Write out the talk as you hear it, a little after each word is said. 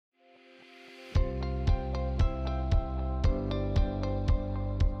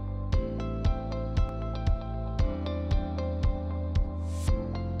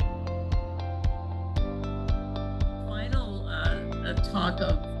talk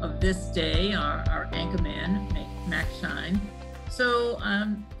of this day, our anchorman, Mac Shine. So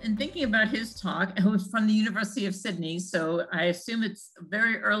in thinking about his talk, it was from the University of Sydney, so I assume it's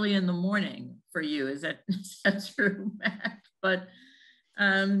very early in the morning for you. Is that true, Mac? But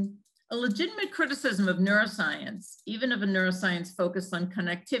a legitimate criticism of neuroscience, even of a neuroscience focused on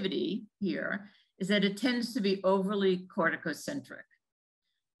connectivity here, is that it tends to be overly corticocentric.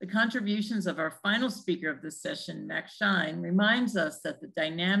 The contributions of our final speaker of this session, Mac Shine, reminds us that the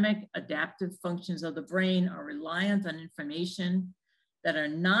dynamic adaptive functions of the brain are reliant on information that are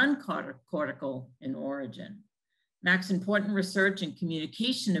non-cortical in origin. Mac's important research and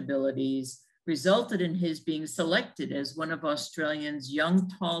communication abilities resulted in his being selected as one of Australia's Young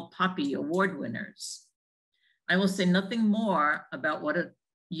Tall Poppy Award winners. I will say nothing more about what a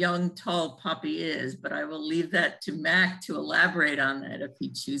young tall poppy is, but I will leave that to Mac to elaborate on that if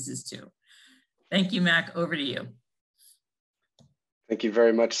he chooses to. Thank you, Mac, over to you. Thank you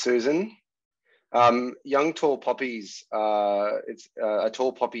very much, Susan. Young tall poppies, it's a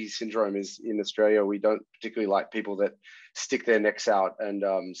tall poppy syndrome is in Australia. We don't particularly like people that stick their necks out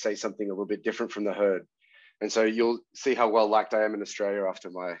and say something a little bit different from the herd. And so you'll see how well liked I am in Australia after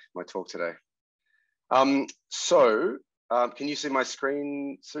my talk today. Can you see my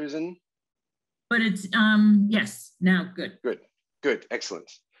screen, Susan? But it's, yes, now good. Good,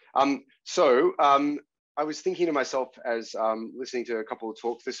 excellent. I was thinking to myself as listening to a couple of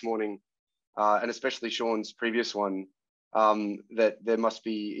talks this morning, and especially Sean's previous one, that there must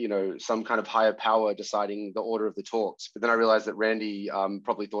be, some kind of higher power deciding the order of the talks. But then I realized that Randy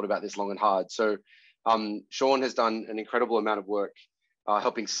probably thought about this long and hard. So Sean has done an incredible amount of work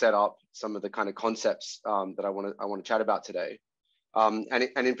helping set up some of the kind of concepts that I want to chat about today. And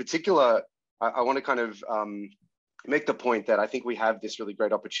in particular, I want to kind of make the point that I think we have this really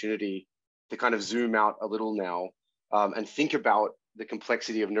great opportunity to kind of zoom out a little now and think about the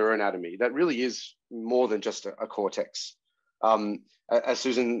complexity of neuroanatomy that really is more than just a cortex. As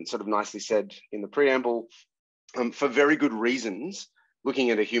Susan sort of nicely said in the preamble, for very good reasons, looking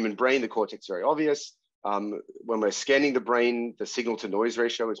at a human brain, the cortex is very obvious. When we're scanning the brain, the signal to noise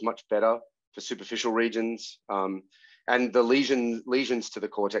ratio is much better for superficial regions. And the lesions to the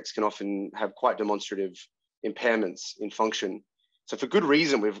cortex can often have quite demonstrative impairments in function. So for good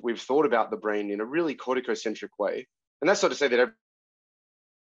reason, we've thought about the brain in a really corticocentric way. And that's not to say that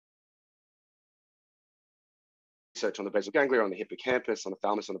research on the basal ganglia, on the hippocampus, on the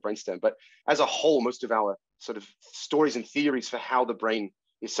thalamus, on the brainstem. But as a whole, most of our sort of stories and theories for how the brain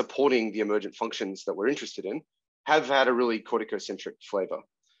is supporting the emergent functions that we're interested in have had a really corticocentric flavor.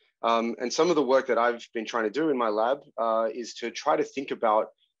 And some of the work that I've been trying to do in my lab is to try to think about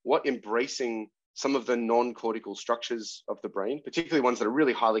what embracing some of the non-cortical structures of the brain, particularly ones that are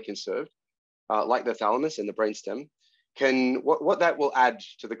really highly conserved, like the thalamus and the brainstem, what that will add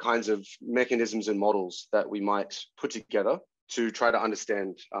to the kinds of mechanisms and models that we might put together to try to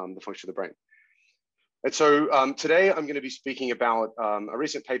understand the function of the brain. And so today I'm going to be speaking about a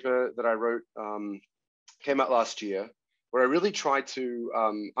recent paper that I wrote, came out last year, where I really tried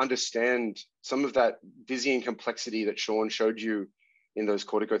to understand some of that dizzying complexity that Sean showed you in those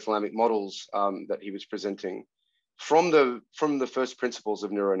corticothalamic models that he was presenting from the first principles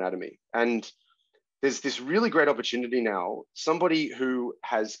of neuroanatomy. And there's this really great opportunity now, somebody who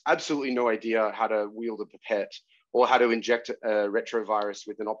has absolutely no idea how to wield a pipette or how to inject a retrovirus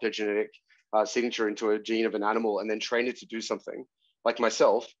with an optogenetic signature into a gene of an animal and then train it to do something, like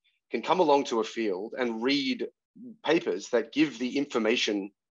myself, can come along to a field and read papers that give the information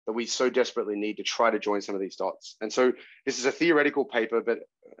that we so desperately need to try to join some of these dots. And so this is a theoretical paper, but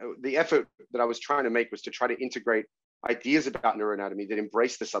the effort that I was trying to make was to try to integrate ideas about neuroanatomy that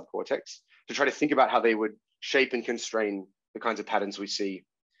embrace the subcortex, to try to think about how they would shape and constrain the kinds of patterns we see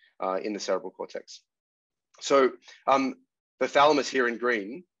in the cerebral cortex. So the thalamus here in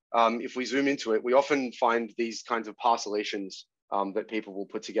green, if we zoom into it, we often find these kinds of parcellations that people will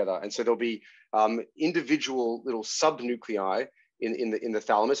put together. And so there'll be individual little subnuclei in the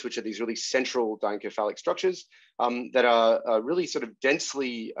thalamus, which are these really central diencephalic structures that are really sort of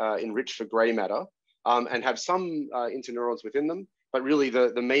densely enriched for gray matter and have some interneurons within them. But really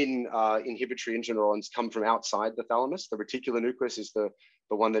the main inhibitory interneurons come from outside the thalamus. The reticular nucleus is the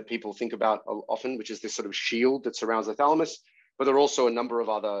one that people think about often, which is this sort of shield that surrounds the thalamus. But there are also a number of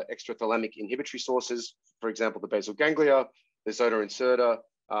other extrathalamic inhibitory sources, for example, the basal ganglia, the zona incerta,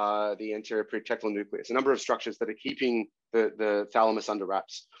 the anterior pretectal nucleus, a number of structures that are keeping the thalamus under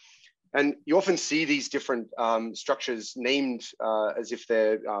wraps. And you often see these different structures named as if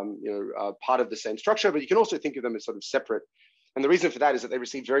they're part of the same structure, but you can also think of them as sort of separate. And the reason for that is that they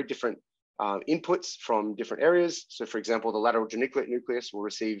receive very different inputs from different areas. So for example, the lateral geniculate nucleus will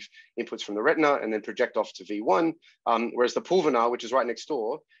receive inputs from the retina and then project off to V1, whereas the pulvinar, which is right next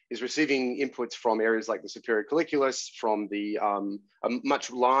door, is receiving inputs from areas like the superior colliculus, from the a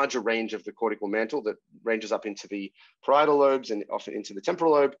much larger range of the cortical mantle that ranges up into the parietal lobes and often into the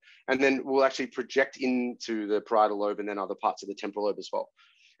temporal lobe, and then will actually project into the parietal lobe and then other parts of the temporal lobe as well.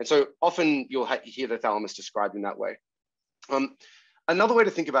 And so often you'll hear the thalamus described in that way. Another way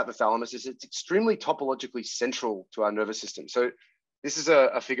to think about the thalamus is it's extremely topologically central to our nervous system. So this is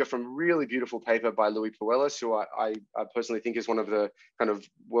a figure from a really beautiful paper by Louis Puelas, who I personally think is one of the kind of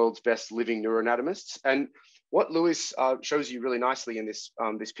world's best living neuroanatomists. And what Louis shows you really nicely in this,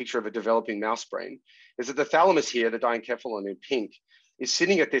 this picture of a developing mouse brain is that the thalamus here, the diencephalon in pink, is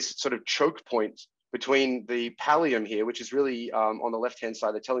sitting at this sort of choke point between the pallium here, which is really on the left-hand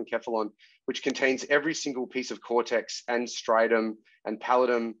side, the telencephalon, which contains every single piece of cortex and striatum and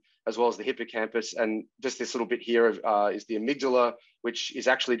pallidum, as well as the hippocampus. And just this little bit here is the amygdala, which is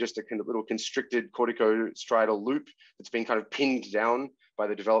actually just a kind of little constricted corticostriatal loop that's been kind of pinned down by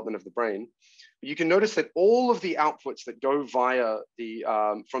the development of the brain. But you can notice that all of the outputs that go via the,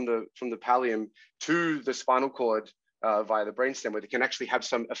 from the pallium to the spinal cord via the brainstem, where they can actually have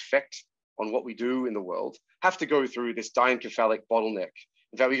some effect on what we do in the world, have to go through this diencephalic bottleneck.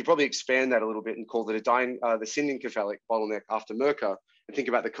 In fact, we could probably expand that a little bit and call it the synencephalic bottleneck after Merker, and think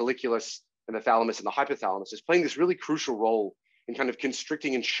about the colliculus and the thalamus and the hypothalamus as playing this really crucial role in kind of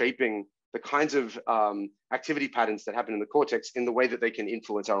constricting and shaping the kinds of activity patterns that happen in the cortex in the way that they can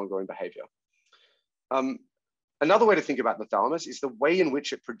influence our ongoing behavior. Another way to think about the thalamus is the way in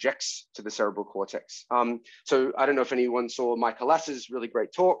which it projects to the cerebral cortex. So I don't know if anyone saw Mike Halas's really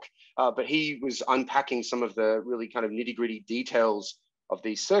great talk, but he was unpacking some of the really kind of nitty-gritty details of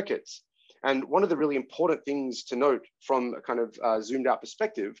these circuits. And one of the really important things to note from a kind of zoomed out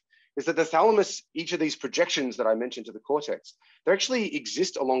perspective is that the thalamus, each of these projections that I mentioned to the cortex, they actually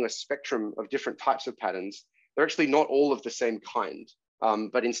exist along a spectrum of different types of patterns. They're actually not all of the same kind,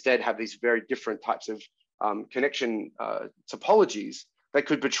 but instead have these very different types of connection topologies that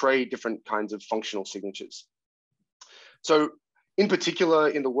could betray different kinds of functional signatures. So in particular,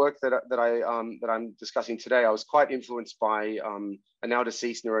 in the work that I'm discussing today, I was quite influenced by a now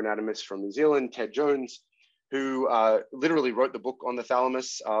deceased neuroanatomist from New Zealand, Ted Jones, who literally wrote the book on the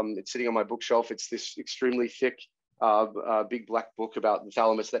thalamus. It's sitting on my bookshelf. It's this extremely thick, big black book about the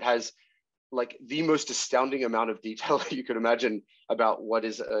thalamus that has like the most astounding amount of detail that you could imagine about what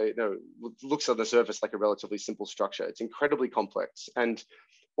is, looks on the surface like a relatively simple structure. It's incredibly complex. And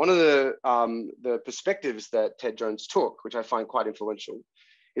one of the perspectives that Ted Jones took, which I find quite influential,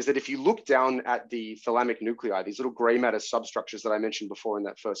 is that if you look down at the thalamic nuclei, these little gray matter substructures that I mentioned before in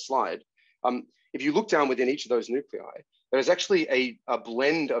that first slide, if you look down within each of those nuclei, there's actually a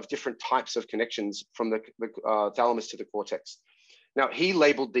blend of different types of connections from the thalamus to the cortex. Now, he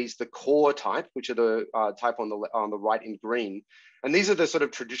labeled these the core type, which are the type on the right in green. And these are the sort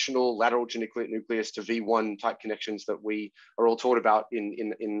of traditional lateral geniculate nucleus to V1 type connections that we are all taught about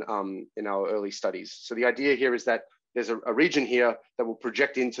in our early studies. So the idea here is that there's a region here that will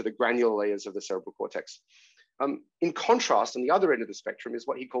project into the granular layers of the cerebral cortex. In contrast, on the other end of the spectrum is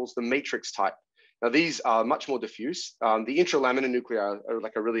what he calls the matrix type. Now, these are much more diffuse. The intralaminar nuclei are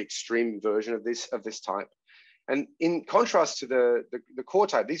like a really extreme version of this type. And in contrast to the core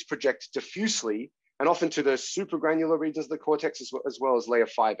type, these project diffusely and often to the supragranular regions of the cortex as well as layer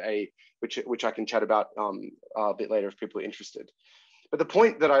 5A, which I can chat about a bit later if people are interested. But the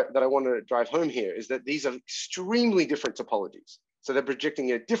point that I want to drive home here is that these are extremely different topologies. So they're projecting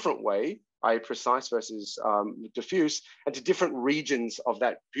in a different way, i.e. precise versus diffuse, and to different regions of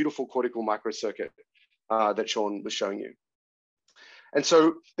that beautiful cortical microcircuit that Sean was showing you. And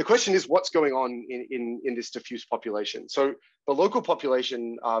so the question is, what's going on in this diffuse population? So the local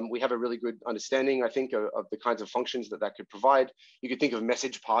population, we have a really good understanding, I think, of the kinds of functions that could provide. You could think of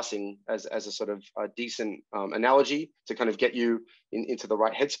message passing as a sort of a decent analogy to kind of get you into the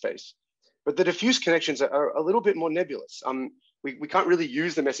right headspace. But the diffuse connections are a little bit more nebulous. We can't really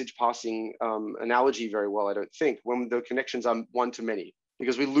use the message passing analogy very well, I don't think, when the connections are one-to-many,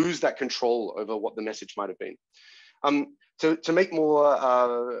 because we lose that control over what the message might have been. To make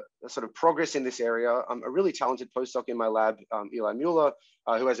more sort of progress in this area, a really talented postdoc in my lab, Eli Mueller,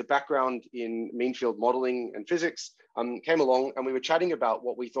 who has a background in mean field modeling and physics, came along and we were chatting about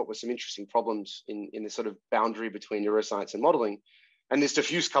what we thought were some interesting problems in this sort of boundary between neuroscience and modeling. And this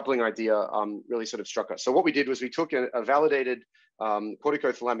diffuse coupling idea really sort of struck us. So what we did was we took a validated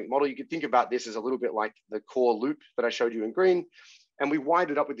corticothalamic model. You could think about this as a little bit like the core loop that I showed you in green. And we wired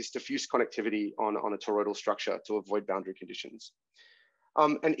it up with this diffuse connectivity on a toroidal structure to avoid boundary conditions.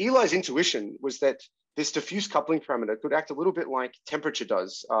 And Eli's intuition was that this diffuse coupling parameter could act a little bit like temperature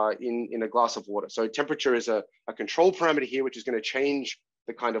does in a glass of water. So temperature is a control parameter here, which is going to change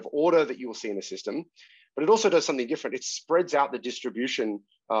the kind of order that you will see in the system. But it also does something different. It spreads out the distribution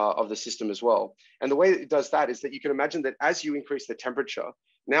of the system as well. And the way it does that is that you can imagine that as you increase the temperature,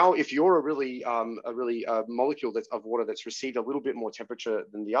 now if you're a molecule of water that's received a little bit more temperature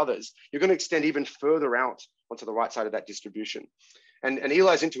than the others, you're going to extend even further out onto the right side of that distribution. And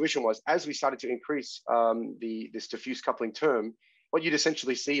Eli's intuition was, as we started to increase this diffuse coupling term, what you'd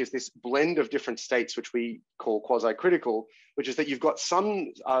essentially see is this blend of different states, which we call quasi-critical, which is that you've got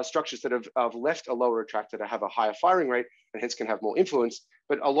some structures that have left a lower attractor to have a higher firing rate and hence can have more influence,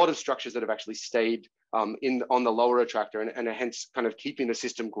 but a lot of structures that have actually stayed on the lower attractor and are hence kind of keeping the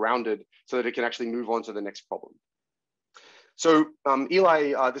system grounded so that it can actually move on to the next problem. So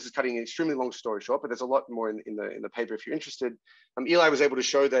Eli, this is cutting an extremely long story short, but there's a lot more in the paper if you're interested. Eli was able to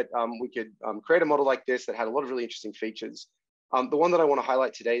show that we could create a model like this that had a lot of really interesting features. The one that I want to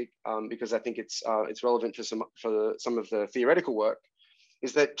highlight today, because I think it's relevant for some of the theoretical work,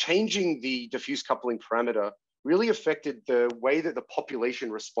 is that changing the diffuse coupling parameter really affected the way that the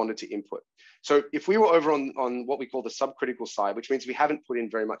population responded to input. So if we were over on what we call the subcritical side, which means we haven't put in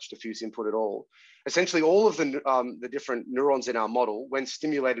very much diffuse input at all, essentially all of the different neurons in our model, when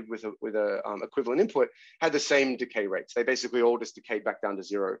stimulated with a equivalent input, had the same decay rates. They basically all just decayed back down to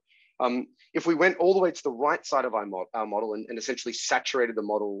zero. If we went all the way to the right side of our model and essentially saturated the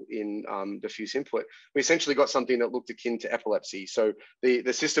model in diffuse input, we essentially got something that looked akin to epilepsy. So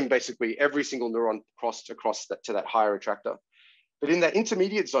the system basically, every single neuron crossed across to that higher attractor. But in that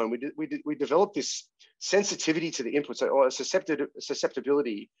intermediate zone, we developed this sensitivity to the inputs, or a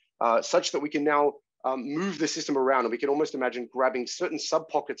susceptibility, such that we can now move the system around, and we can almost imagine grabbing certain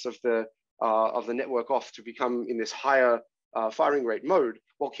sub-pockets of the network off to become in this higher firing rate mode,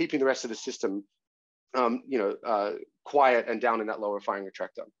 while keeping the rest of the system, quiet and down in that lower firing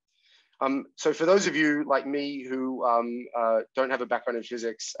attractor. So for those of you like me who don't have a background in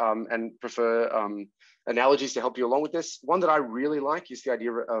physics and prefer analogies to help you along with this, one that I really like is the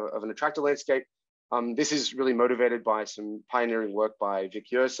idea of an attractor landscape. This is really motivated by some pioneering work by Vic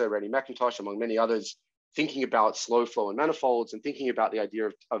Yersa, Randy McIntosh, among many others, thinking about slow flow and manifolds and thinking about the idea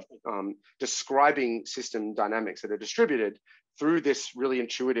of describing system dynamics that are distributed through this really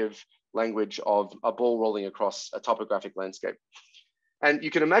intuitive language of a ball rolling across a topographic landscape. And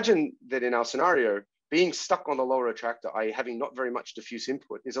you can imagine that in our scenario, being stuck on the lower attractor, i.e. having not very much diffuse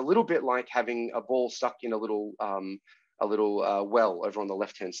input, is a little bit like having a ball stuck in a little well over on the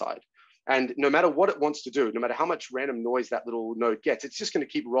left-hand side. And no matter what it wants to do, no matter how much random noise that little node gets, it's just going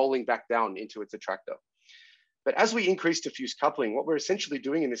to keep rolling back down into its attractor. But as we increase diffuse coupling, what we're essentially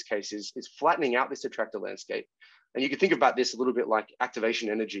doing in this case is flattening out this attractor landscape. And you can think about this a little bit like activation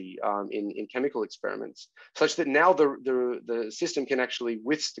energy in chemical experiments, such that now the system can actually,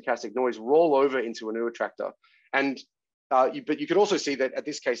 with stochastic noise, roll over into a new attractor. And but you could also see that at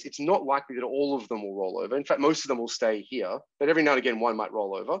this case, it's not likely that all of them will roll over. In fact, most of them will stay here, but every now and again, one might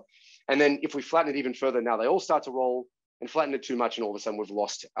roll over. And then if we flatten it even further, now they all start to roll, and flatten it too much, and all of a sudden we've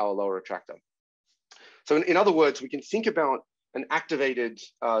lost our lower attractor. So in other words, we can think about an activated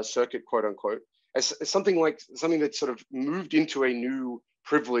circuit, quote unquote, as something that's sort of moved into a new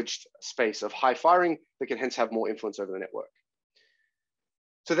privileged space of high firing that can hence have more influence over the network.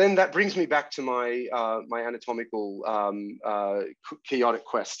 So then that brings me back to my anatomical chaotic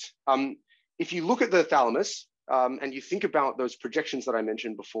quest. If you look at the thalamus and you think about those projections that I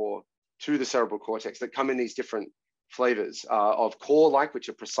mentioned before to the cerebral cortex that come in these different flavors of core-like, which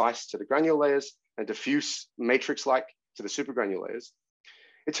are precise to the granular layers, and diffuse matrix-like to the supragranular layers,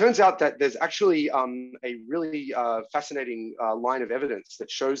 it turns out that there's actually a really fascinating line of evidence that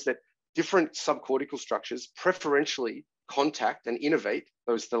shows that different subcortical structures preferentially contact and innovate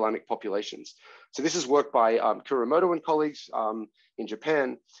those thalamic populations. So this is work by Kuramoto and colleagues in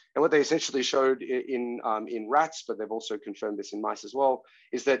Japan. And what they essentially showed in rats, but they've also confirmed this in mice as well,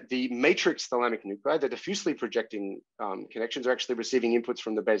 is that the matrix thalamic nuclei, the diffusely projecting connections, are actually receiving inputs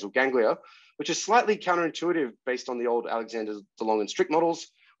from the basal ganglia, which is slightly counterintuitive based on the old Alexander DeLong and Strick models,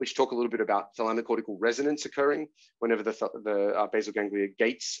 which talk a little bit about thalamic-cortical resonance occurring whenever the basal ganglia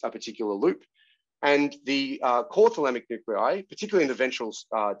gates a particular loop. And the core thalamic nuclei, particularly in the ventral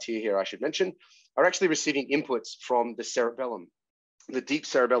tier here, I should mention, are actually receiving inputs from the cerebellum, the deep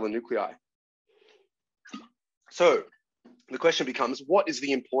cerebellar nuclei. So the question becomes, what is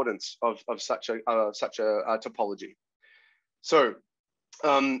the importance of such a topology? So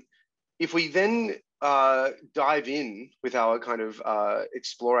if we then dive in with our kind of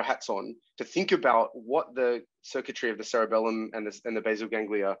explorer hats on to think about what the circuitry of the cerebellum and the basal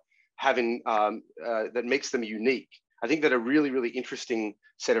ganglia having that makes them unique, I think that a really, really interesting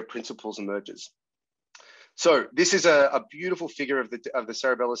set of principles emerges. So this is a beautiful figure of the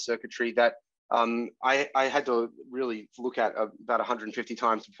cerebellar circuitry that I had to really look at about 150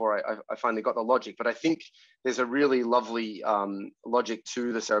 times before I finally got the logic. But I think there's a really lovely logic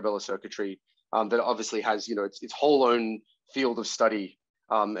to the cerebellar circuitry that obviously has, its whole own field of study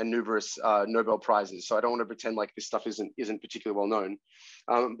and numerous Nobel Prizes. So I don't want to pretend like this stuff isn't particularly well known.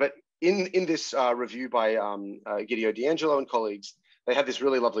 But in this review by Guido D'Angelo and colleagues, they have this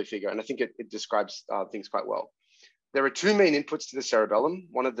really lovely figure, and I think it describes things quite well. There are two main inputs to the cerebellum.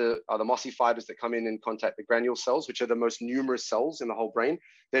 One of the mossy fibers that come in and contact the granule cells, which are the most numerous cells in the whole brain.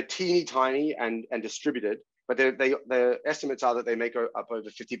 They're teeny tiny and distributed, but the estimates are that they make up over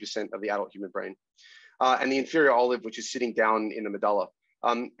 50% of the adult human brain. And the inferior olive, which is sitting down in the medulla.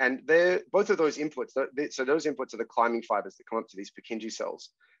 And both of those inputs, so those inputs are the climbing fibers that come up to these Purkinje cells.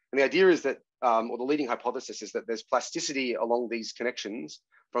 And the idea is that, or the leading hypothesis is that there's plasticity along these connections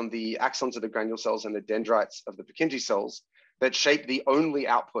from the axons of the granule cells and the dendrites of the Purkinje cells that shape the only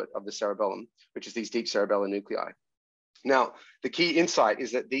output of the cerebellum, which is these deep cerebellar nuclei. Now, the key insight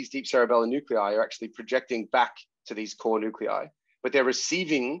is that these deep cerebellar nuclei are actually projecting back to these core nuclei, but they're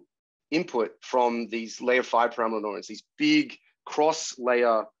receiving input from these layer 5 pyramidal neurons, these big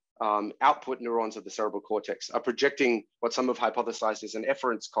cross-layer output neurons of the cerebral cortex are projecting what some have hypothesized is an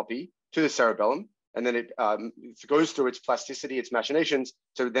efference copy to the cerebellum, and then it goes through its plasticity, its machinations,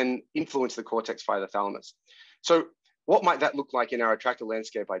 to then influence the cortex via the thalamus. So what might that look like in our attractor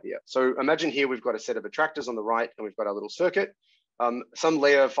landscape idea? So imagine here we've got a set of attractors on the right, and we've got our little circuit. Some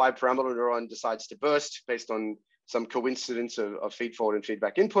layer 5 pyramidal neuron decides to burst based on some coincidence of feed-forward and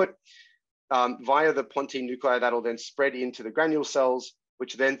feedback input. Via the pontine nuclei, that'll then spread into the granule cells,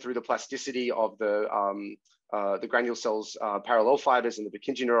 which then through the plasticity of the granule cells parallel fibers and the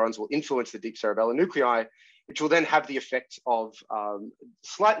Purkinje neurons will influence the deep cerebellar nuclei, which will then have the effect of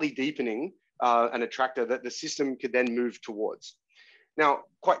slightly deepening an attractor that the system could then move towards. Now,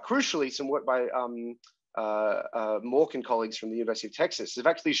 quite crucially, some work by Mork and colleagues from the University of Texas have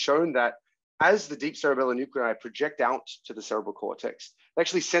actually shown that as the deep cerebellar nuclei project out to the cerebral cortex, they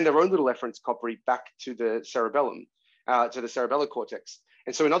actually send their own little efference copy back to the cerebellum, to the cerebellar cortex.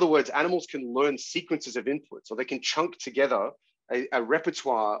 And so in other words, animals can learn sequences of inputs, or they can chunk together a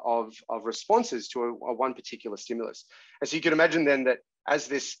repertoire of responses to a one particular stimulus. And so you can imagine then that as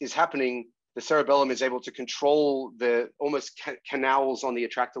this is happening, the cerebellum is able to control the almost canals on the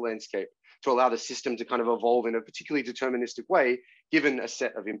attractor landscape to allow the system to kind of evolve in a particularly deterministic way, given a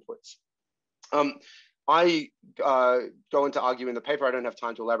set of inputs. I go into argue in the paper. I don't have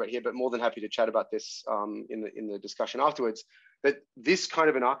time to elaborate here, but more than happy to chat about this in the discussion afterwards, that this kind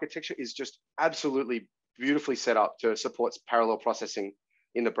of an architecture is just absolutely beautifully set up to support parallel processing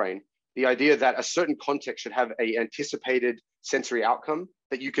in the brain. The idea that a certain context should have an anticipated sensory outcome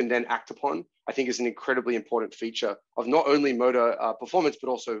that you can then act upon, I think is an incredibly important feature of not only motor performance, but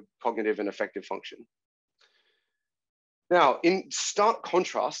also cognitive and affective function. Now, in stark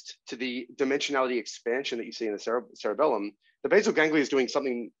contrast to the dimensionality expansion that you see in the cerebellum, the basal ganglia is doing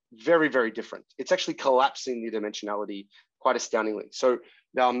something very, very different. It's actually collapsing the dimensionality quite astoundingly. So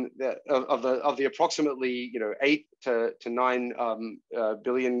of the approximately 8 to 9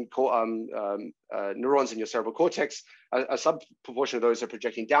 billion neurons in your cerebral cortex, a sub-proportion of those are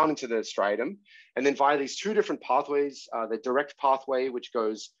projecting down into the striatum, and then via these two different pathways, the direct pathway, which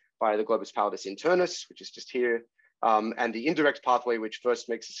goes via the globus pallidus internus, which is just here, and the indirect pathway, which first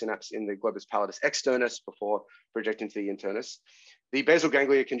makes a synapse in the globus pallidus externus before projecting to the internus. The basal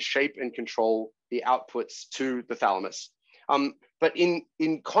ganglia can shape and control the outputs to the thalamus. But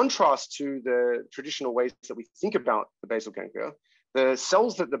in contrast to the traditional ways that we think about the basal ganglia, the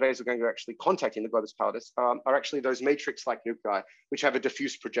cells that the basal ganglia actually contact in the globus pallidus are actually those matrix-like nuclei, which have a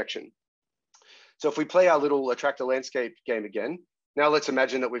diffuse projection. So if we play our little attractor landscape game again, now let's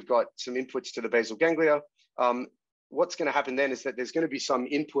imagine that we've got some inputs to the basal ganglia. What's going to happen then is that there's going to be some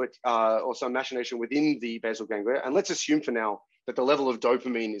input or some machination within the basal ganglia. And let's assume for now that the level of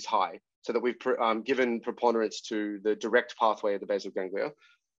dopamine is high, so that we've given preponderance to the direct pathway of the basal ganglia.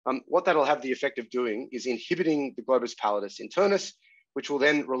 What that'll have the effect of doing is inhibiting the globus pallidus internus, which will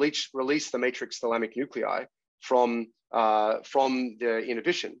then release the matrix thalamic nuclei from the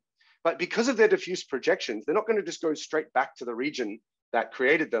inhibition. But because of their diffuse projections, they're not going to just go straight back to the region that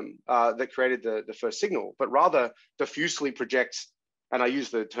created them, that created the first signal, but rather diffusely projects. And I use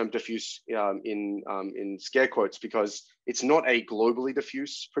the term diffuse in scare quotes because it's not a globally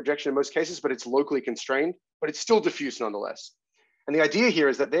diffuse projection in most cases, but it's locally constrained, but it's still diffuse nonetheless. And the idea here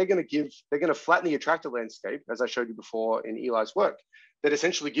is that they're going to flatten the attractor landscape, as I showed you before in Eli's work, that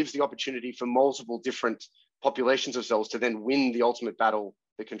essentially gives the opportunity for multiple different populations of cells to then win the ultimate battle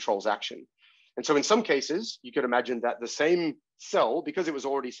that controls action. And so in some cases, you could imagine that the same cell, because it was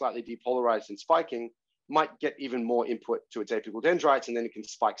already slightly depolarized and spiking, might get even more input to its apical dendrites, and then it can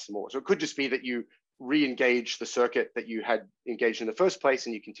spike some more. So it could just be that you re-engage the circuit that you had engaged in the first place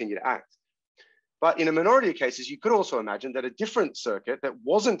and you continue to act. But in a minority of cases, you could also imagine that a different circuit that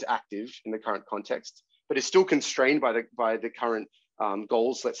wasn't active in the current context, but is still constrained by the current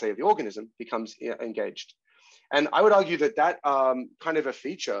goals, let's say, of the organism, becomes engaged. And I would argue that that kind of a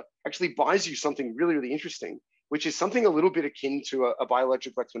feature actually buys you something really, really interesting, which is something a little bit akin to a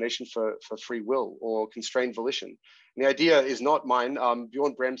biological explanation for free will or constrained volition. And the idea is not mine.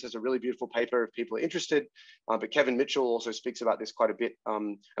 Bjorn Brems has a really beautiful paper if people are interested, but Kevin Mitchell also speaks about this quite a bit.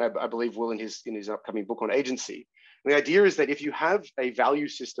 And I believe Will in his upcoming book on agency. And the idea is that if you have a value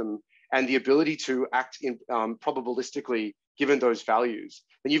system and the ability to act in probabilistically given those values,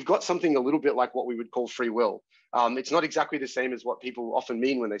 then you've got something a little bit like what we would call free will. It's not exactly the same as what people often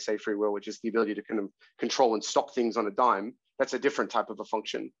mean when they say free will, which is the ability to kind of control and stop things on a dime. That's a different type of a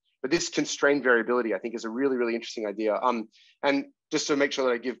function. But this constrained variability, I think, is a really, really interesting idea. And just to make sure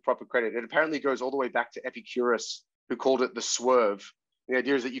that I give proper credit, it apparently goes all the way back to Epicurus, who called it the swerve. The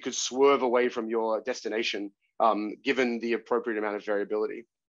idea is that you could swerve away from your destination given the appropriate amount of variability.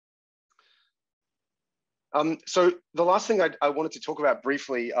 So the last thing I wanted to talk about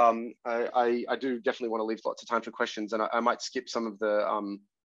briefly, I do definitely want to leave lots of time for questions, and I might skip some of the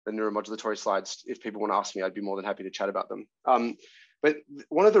neuromodulatory slides. If people want to ask me, I'd be more than happy to chat about them. But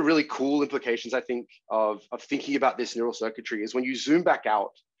one of the really cool implications, I think, of thinking about this neural circuitry is when you zoom back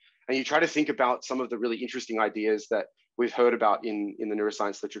out and you try to think about some of the really interesting ideas that we've heard about in the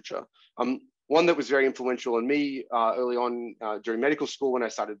neuroscience literature. One that was very influential on me early on during medical school when I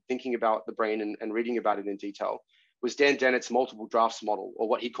started thinking about the brain and reading about it in detail was Dan Dennett's multiple drafts model, or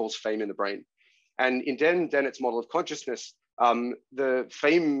what he calls fame in the brain. And in Dan Dennett's model of consciousness, the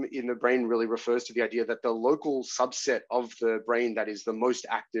fame in the brain really refers to the idea that the local subset of the brain that is the most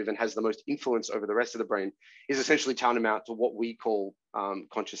active and has the most influence over the rest of the brain is essentially tantamount to what we call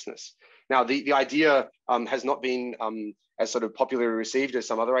consciousness. Now, the idea has not been as sort of popularly received as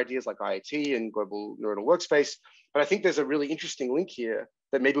some other ideas like IoT and global neuronal workspace, but I think there's a really interesting link here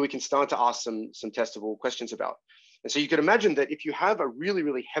that maybe we can start to ask some testable questions about. And so you could imagine that if you have a really,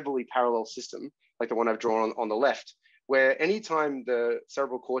 really heavily parallel system, like the one I've drawn on the left, where anytime the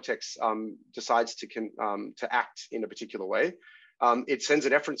cerebral cortex decides to act in a particular way, it sends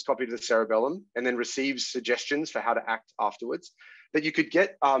an efference copy to the cerebellum and then receives suggestions for how to act afterwards, that you could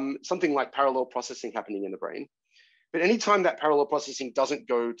get something like parallel processing happening in the brain. But anytime that parallel processing doesn't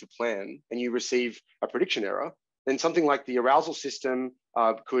go to plan and you receive a prediction error, then something like the arousal system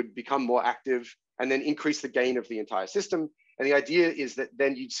could become more active and then increase the gain of the entire system. And the idea is that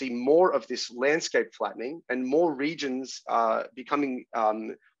then you'd see more of this landscape flattening and more regions getting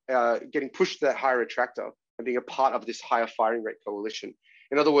pushed to that higher attractor and being a part of this higher firing rate coalition.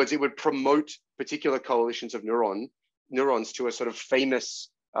 In other words, it would promote particular coalitions of neurons to a sort of famous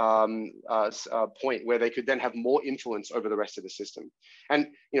point where they could then have more influence over the rest of the system. And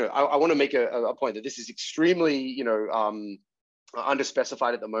I want to make a point that this is extremely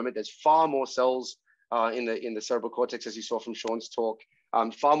underspecified at the moment. There's far more cells in the cerebral cortex, as you saw from Sean's talk,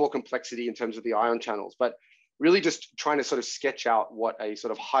 far more complexity in terms of the ion channels, but really just trying to sort of sketch out what a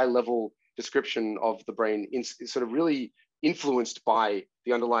sort of high level description of the brain is sort of really influenced by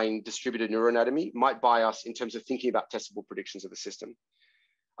the underlying distributed neuroanatomy might buy us in terms of thinking about testable predictions of the system.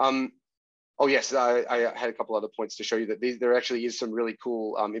 Oh yes, I had a couple other points to show you that there actually is some really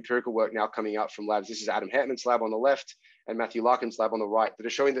cool empirical work now coming out from labs. This is Adam Hartman's lab on the left and Matthew Larkin's lab on the right that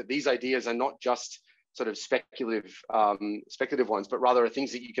are showing that these ideas are not just sort of speculative ones, but rather are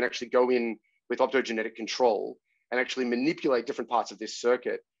things that you can actually go in with optogenetic control and actually manipulate different parts of this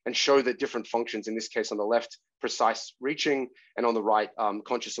circuit and show that different functions, in this case on the left, precise reaching, and on the right,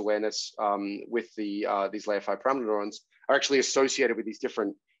 conscious awareness with these layer 5 pyramidal neurons are actually associated with these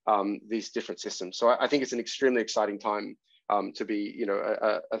different systems. So I think it's an extremely exciting time to be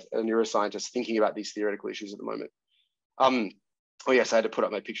a neuroscientist thinking about these theoretical issues at the moment. Oh yes, I had to put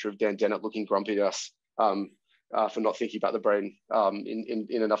up my picture of Dan Dennett looking grumpy at us for not thinking about the brain in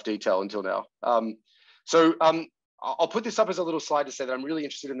enough detail until now. I'll put this up as a little slide to say that I'm really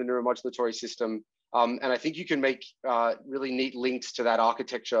interested in the neuromodulatory system. And I think you can make really neat links to that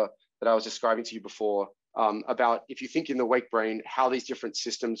architecture that I was describing to you before about if you think in the wake brain, how these different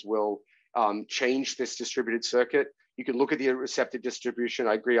systems will change this distributed circuit. You can look at the receptor distribution.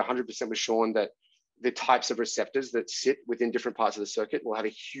 I agree 100% with Sean that the types of receptors that sit within different parts of the circuit will have a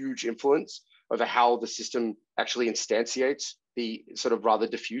huge influence over how the system actually instantiates the sort of rather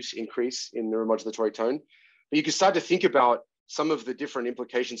diffuse increase in neuromodulatory tone. But you can start to think about some of the different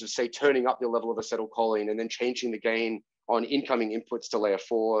implications of, say, turning up the level of acetylcholine and then changing the gain on incoming inputs to layer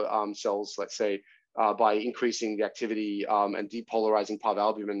 4 cells, let's say, by increasing the activity and depolarizing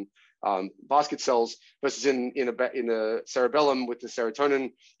parvalbumin basket cells, versus in the cerebellum with the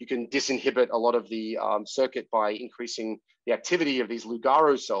serotonin, you can disinhibit a lot of the circuit by increasing the activity of these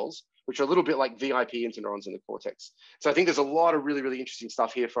Lugaro cells, which are a little bit like VIP interneurons in the cortex. So I think there's a lot of really, really interesting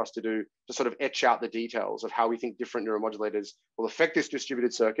stuff here for us to do to sort of etch out the details of how we think different neuromodulators will affect this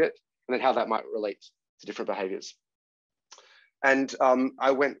distributed circuit, and then how that might relate to different behaviors. And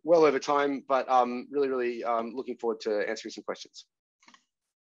I went well over time, but really, really looking forward to answering some questions.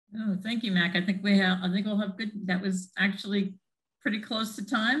 Oh, thank you, Mac. I think we'll have good, that was actually pretty close to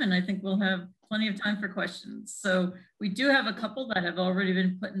time, and I think we'll have plenty of time for questions. So we do have a couple that have already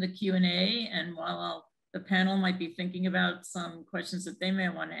been put in the Q&A, and while the panel might be thinking about some questions that they may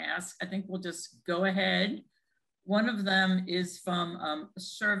want to ask, I think we'll just go ahead. One of them is from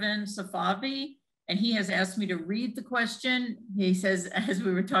Shervin Safavi, and he has asked me to read the question. He says, as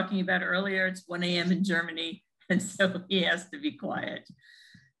we were talking about earlier, it's 1 a.m. in Germany, and so he has to be quiet.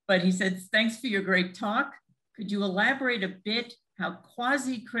 But he said, thanks for your great talk. Could you elaborate a bit how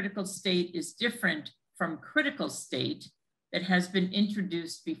quasi-critical state is different from critical state that has been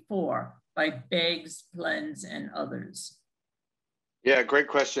introduced before by Beggs, Plens, and others? Yeah, great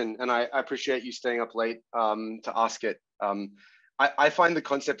question. And I appreciate you staying up late to ask it. I find the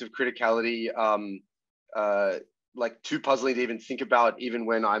concept of criticality like too puzzling to even think about, even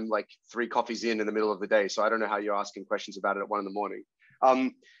when I'm like 3 coffees in the middle of the day. So I don't know how you're asking questions about it at 1 in the morning.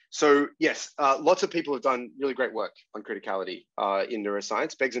 So yes, lots of people have done really great work on criticality in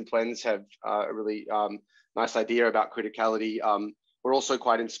neuroscience. Beggs and Plens have a really nice idea about criticality. We're also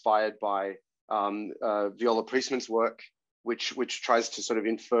quite inspired by Viola Priestman's work, which tries to sort of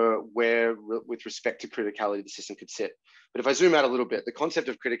infer where, with respect to criticality, the system could sit. But if I zoom out a little bit, the concept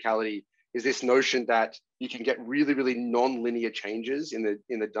of criticality is this notion that you can get really, really non-linear changes in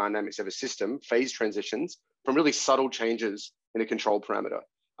the dynamics of a system, phase transitions, from really subtle changes in a control parameter.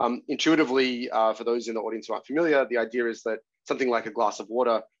 Intuitively, for those in the audience who aren't familiar, the idea is that something like a glass of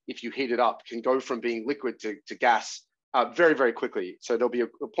water, if you heat it up, can go from being liquid to gas very, very quickly. So there'll be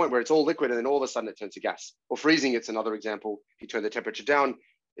a point where it's all liquid and then all of a sudden it turns to gas. Or freezing, it's another example. If you turn the temperature down,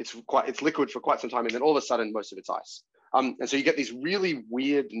 it's liquid for quite some time and then all of a sudden most of it's ice. And so you get these really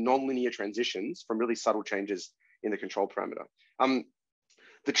weird nonlinear transitions from really subtle changes in the control parameter.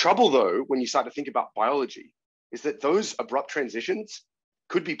 The trouble though, when you start to think about biology, is that those abrupt transitions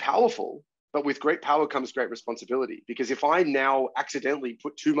could be powerful, but with great power comes great responsibility. Because if I now accidentally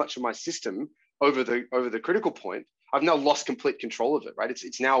put too much of my system over the critical point, I've now lost complete control of it, right?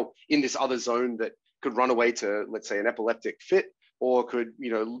 It's now in this other zone that could run away to, let's say, an epileptic fit, or could,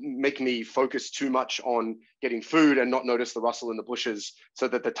 make me focus too much on getting food and not notice the rustle in the bushes, so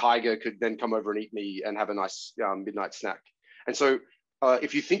that the tiger could then come over and eat me and have a nice midnight snack. And so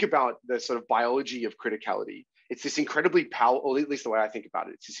if you think about the sort of biology of criticality, it's this incredibly powerful, or at least the way I think about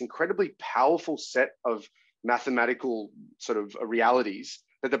it, it's this incredibly powerful set of mathematical sort of realities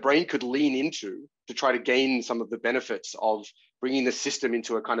that the brain could lean into to try to gain some of the benefits of bringing the system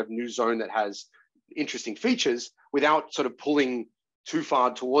into a kind of new zone that has interesting features without sort of pulling too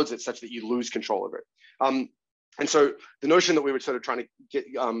far towards it such that you lose control over it. And so the notion that we were sort of trying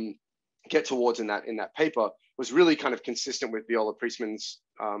to get towards in that paper was really kind of consistent with Viola Priestman's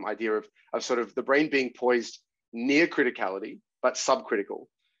idea of sort of the brain being poised near criticality, but subcritical.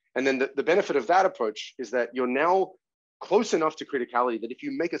 And then the benefit of that approach is that you're now close enough to criticality that if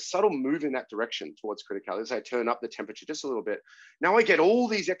you make a subtle move in that direction towards criticality, as I turn up the temperature just a little bit, now I get all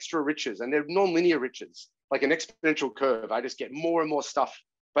these extra riches, and they're non-linear riches, like an exponential curve. I just get more and more stuff,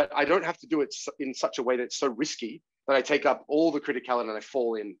 but I don't have to do it in such a way that's so risky that I take up all the criticality and I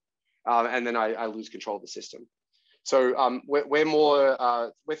fall in, and then I lose control of the system. So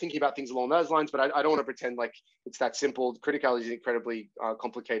we're thinking about things along those lines, but I don't want to pretend like it's that simple. Criticality is an incredibly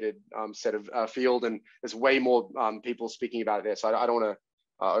complicated set of field, and there's way more people speaking about it there. So I don't want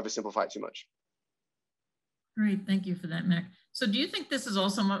to oversimplify it too much. Great, thank you for that, Mac. So do you think this is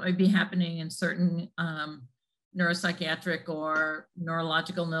also what might be happening in certain neuropsychiatric or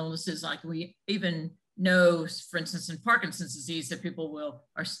neurological illnesses? Like we even know, for instance, in Parkinson's disease, that people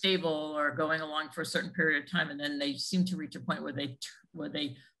are stable or going along for a certain period of time, and then they seem to reach a point where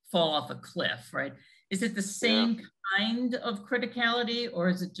they fall off a cliff, right? Is it the same kind of criticality, or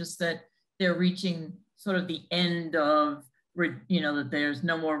is it just that they're reaching sort of the end of that there's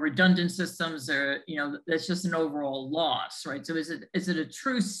no more redundant systems, or that's just an overall loss, right? So is it a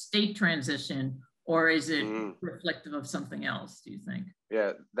true state transition, or is it reflective of something else, do you think?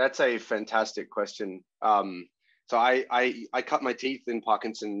 Yeah, that's a fantastic question. So I cut my teeth in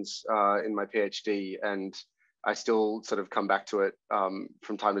Parkinson's in my PhD, and I still sort of come back to it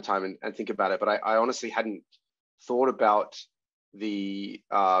from time to time and think about it. But I honestly hadn't thought about the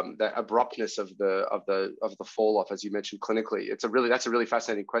abruptness of the fall off, as you mentioned clinically. That's a really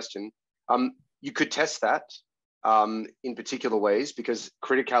fascinating question. You could test that in particular ways, because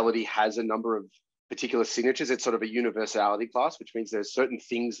criticality has a number of particular signatures. It's sort of a universality class, which means there's certain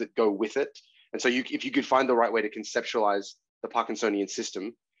things that go with it. And so if you could find the right way to conceptualize the Parkinsonian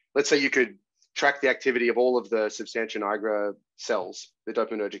system, let's say you could track the activity of all of the substantia nigra cells, the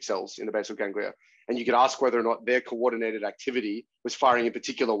dopaminergic cells in the basal ganglia, and you could ask whether or not their coordinated activity was firing in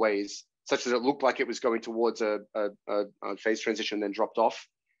particular ways, such that it looked like it was going towards a phase transition, then dropped off.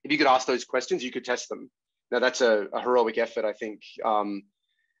 If you could ask those questions, you could test them. Now, that's a heroic effort, I think.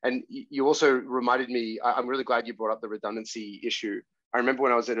 And you also reminded me, I'm really glad you brought up the redundancy issue. I remember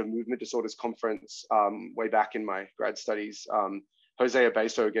when I was at a movement disorders conference way back in my grad studies, Jose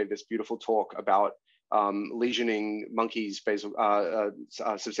Abeso gave this beautiful talk about lesioning monkeys' basal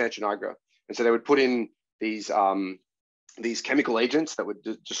substantia nigra. And so they would put in these chemical agents that would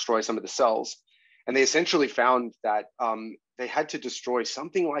destroy some of the cells. And they essentially found that they had to destroy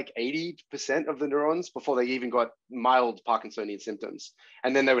something like 80% of the neurons before they even got mild Parkinsonian symptoms.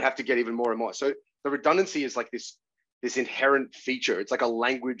 And then they would have to get even more and more. So the redundancy is like this inherent feature. It's like a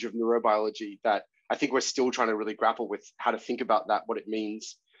language of neurobiology that I think we're still trying to really grapple with how to think about that, what it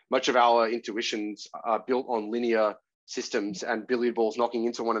means. Much of our intuitions are built on linear systems and billiard balls knocking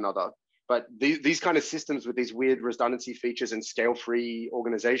into one another. But these kind of systems with these weird redundancy features and scale-free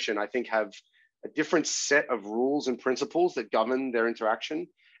organization, I think, have a different set of rules and principles that govern their interaction.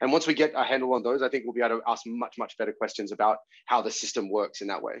 And once we get a handle on those, I think we'll be able to ask much, much better questions about how the system works in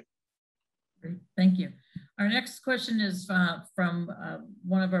that way. Great, thank you. Our next question is from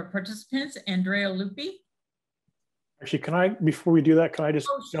one of our participants, Andrea Lupi. Actually, can I, before we do that, can I just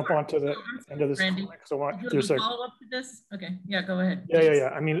jump onto the end of this? Randy, there's a follow up to this? Okay, yeah, go ahead.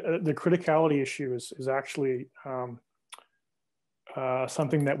 Yeah. I mean, the criticality issue is actually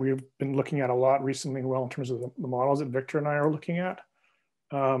something that we've been looking at a lot recently, well, in terms of the models that Victor and I are looking at.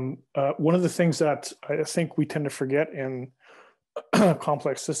 One of the things that I think we tend to forget in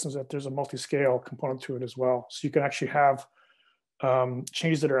complex systems, that there's a multi-scale component to it as well. So you can actually have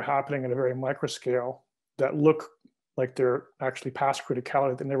changes that are happening at a very micro scale that look like they're actually past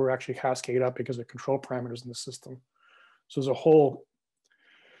criticality, that never actually cascade up because of control parameters in the system. So there's a whole,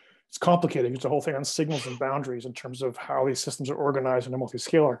 it's complicated. There's a whole thing on signals and boundaries in terms of how these systems are organized in a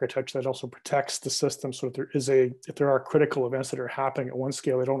multi-scale architecture that also protects the system, so that there is if there are critical events that are happening at one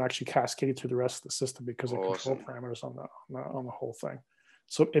scale, they don't actually cascade through the rest of the system because of control parameters on the whole thing.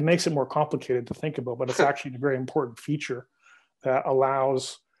 So it makes it more complicated to think about, but it's actually a very important feature that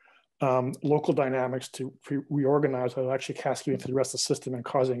allows local dynamics to reorganize that actually cascading through the rest of the system and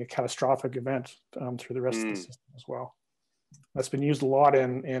causing a catastrophic event through the rest of the system as well. That's been used a lot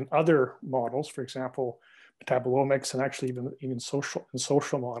in other models, for example, metabolomics, and actually even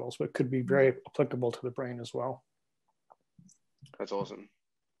social models, but could be very applicable to the brain as well. That's awesome.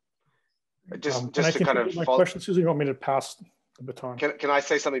 Just to kind of my question, Susan, you want me to pass the baton? Can I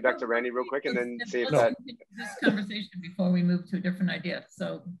say something back to Randy real quick, and then see if that this conversation before we move to a different idea.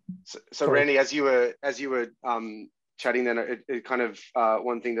 So Randy, as you were chatting, then it kind of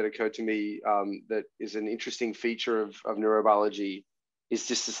one thing that occurred to me that is an interesting feature of neurobiology is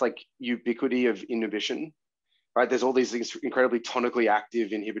just this like ubiquity of inhibition, right? There's all these things incredibly tonically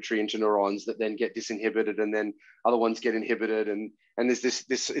active inhibitory interneurons that then get disinhibited, and then other ones get inhibited, and there's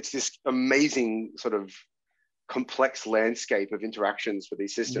it's this amazing sort of complex landscape of interactions for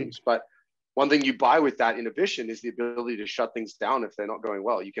these systems. Mm-hmm. But one thing you buy with that inhibition is the ability to shut things down if they're not going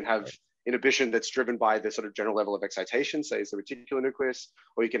well. You can have inhibition that's driven by the sort of general level of excitation, say it's the reticular nucleus,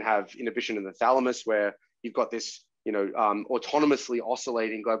 or you can have inhibition in the thalamus where you've got this, autonomously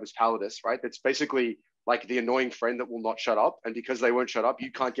oscillating globus pallidus, right? That's basically like the annoying friend that will not shut up. And because they won't shut up,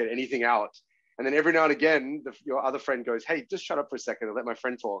 you can't get anything out. And then every now and again, your other friend goes, hey, just shut up for a second and let my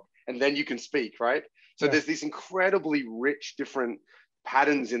friend talk. And then you can speak, right? So there's these incredibly rich, different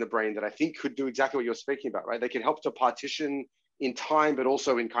patterns in the brain that I think could do exactly what you're speaking about, right? They can help to partition in time, but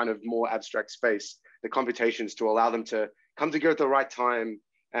also in kind of more abstract space, the computations to allow them to come together at the right time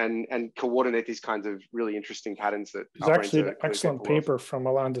and coordinate these kinds of really interesting patterns that there's actually an excellent paper from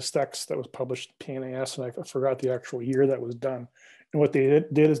Alain de Stex that was published in PNAS, and I forgot the actual year that was done. And what they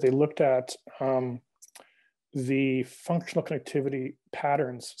did is they looked at the functional connectivity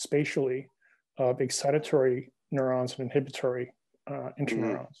patterns spatially of excitatory neurons and inhibitory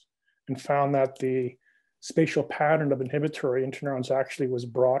interneurons, and found that the spatial pattern of inhibitory interneurons actually was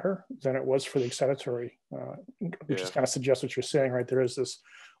broader than it was for the excitatory, which just kind of suggests what you're saying, right? There is this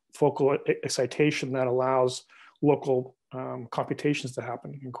focal excitation that allows local computations to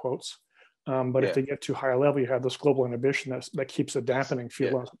happen, in quotes. But if they get too high a level, you have this global inhibition that keeps a dampening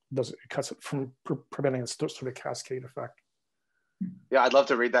field, it cuts it from preventing this sort of cascade effect. Yeah, I'd love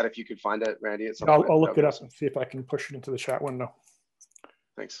to read that if you could find it, Randy, at some point. I'll look it up and see if I can push it into the chat window.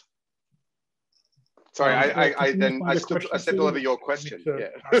 Thanks. Sorry, I stepped all over your question. Yeah.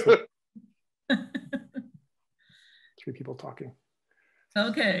 3 people talking.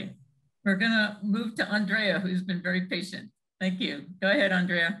 Okay, we're gonna move to Andrea, who's been very patient. Thank you. Go ahead,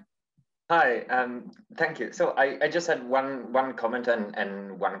 Andrea. Hi, thank you. So I just had one comment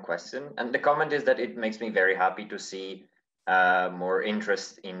and one question. And the comment is that it makes me very happy to see more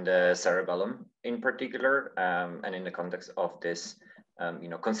interest in the cerebellum in particular, and in the context of this,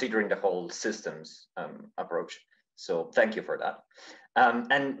 considering the whole systems approach. So thank you for that.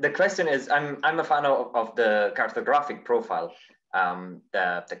 And the question is, I'm a fan of the cartographic profile,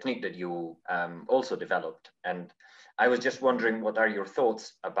 the technique that you also developed. And I was just wondering, what are your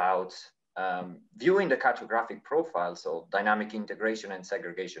thoughts about viewing the cartographic profile, so dynamic integration and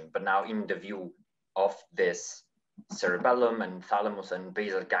segregation, but now in the view of this cerebellum and thalamus and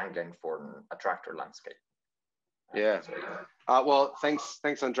basal ganglion for attractor landscape? Yeah. Well, thanks,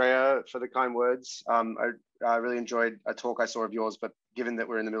 Andrea, for the kind words. I really enjoyed a talk I saw of yours, but given that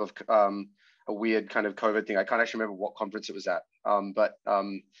we're in the middle of a weird kind of COVID thing, I can't actually remember what conference it was at.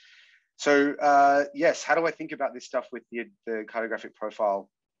 Yes, how do I think about this stuff with the cartographic profile?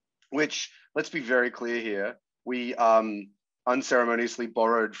 Which, let's be very clear here, we unceremoniously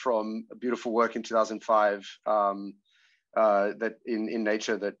borrowed from a beautiful work in 2005 that in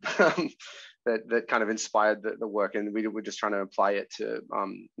Nature that that kind of inspired the work, and we were just trying to apply it to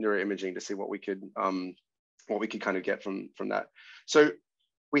neuroimaging to see what we could kind of get from that. So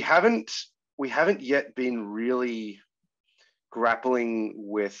we haven't yet been really grappling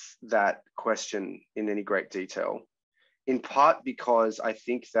with that question in any great detail, in part because I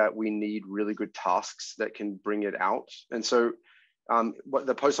think that we need really good tasks that can bring it out. And so what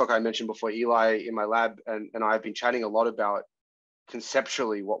the postdoc I mentioned before, Eli, in my lab, and I have been chatting a lot about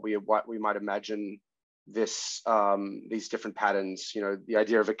conceptually what we might imagine these different patterns, the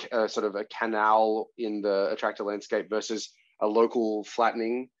idea of a sort of a canal in the attractor landscape versus a local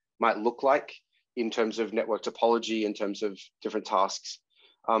flattening might look like in terms of network topology, in terms of different tasks.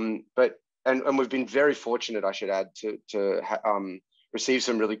 And we've been very fortunate, I should add, to receive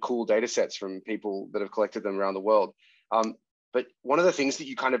some really cool data sets from people that have collected them around the world. But one of the things that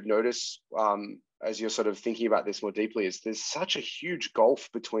you kind of notice as you're sort of thinking about this more deeply is there's such a huge gulf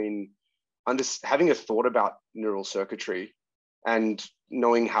between having a thought about neural circuitry and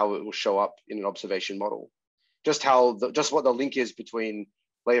knowing how it will show up in an observation model. Just what the link is between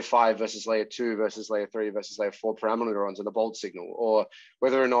layer 5 versus layer 2 versus layer 3 versus layer 4 pyramidal neurons in a bold signal, or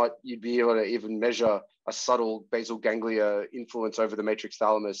whether or not you'd be able to even measure a subtle basal ganglia influence over the matrix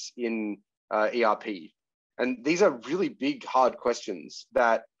thalamus in ERP. And these are really big, hard questions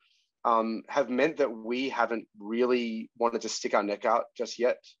that have meant that we haven't really wanted to stick our neck out just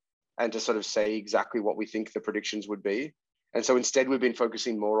yet and to sort of say exactly what we think the predictions would be. And so instead, we've been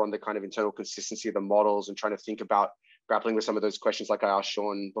focusing more on the kind of internal consistency of the models and trying to think about grappling with some of those questions, like I asked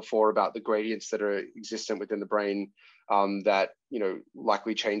Sean before, about the gradients that are existent within the brain that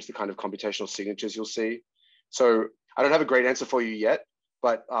likely change the kind of computational signatures you'll see. So I don't have a great answer for you yet,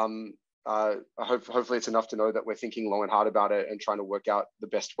 but hopefully it's enough to know that we're thinking long and hard about it and trying to work out the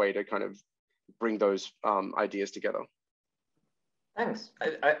best way to kind of bring those ideas together. Thanks.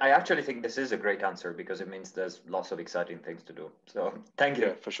 I actually think this is a great answer because it means there's lots of exciting things to do. So thank you.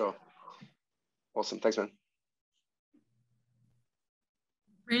 Yeah, for sure. Awesome. Thanks, man.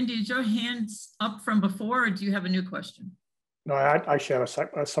 Randy, is your hands up from before, or do you have a new question? No, I actually have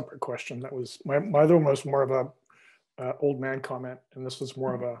a separate question. That was my other one was more of a old man comment, and this was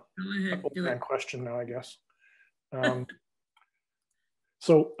more of a old man question now, I guess.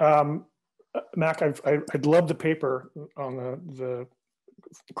 Mac, I'd love the paper on the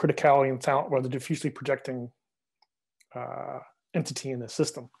criticality and talent, or the diffusely projecting entity in the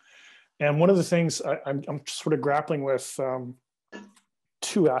system. And one of the things I'm sort of grappling with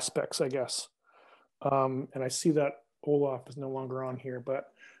two aspects, I guess. And I see that Olaf is no longer on here,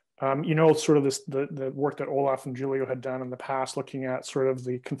 but sort of the work that Olaf and Julio had done in the past, looking at sort of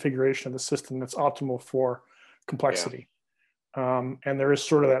the configuration of the system that's optimal for complexity. And there is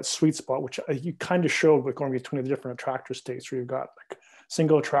sort of that sweet spot, which you kind of showed with going between the different attractor states, where you've got like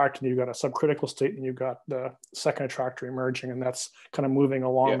single attractor, and you've got a subcritical state, and you've got the second attractor emerging, and that's kind of moving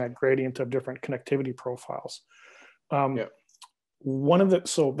along that gradient of different connectivity profiles.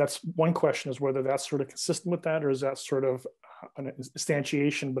 So that's one question, is whether that's sort of consistent with that, or is that sort of an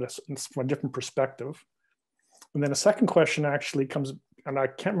instantiation, but it's from a different perspective. And then a second question actually comes, and I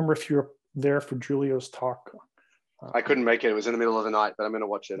can't remember if you're there for Julio's talk. I couldn't make it. It was in the middle of the night, but I'm going to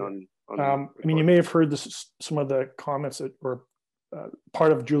watch it on I mean, you may have heard this, some of the comments that were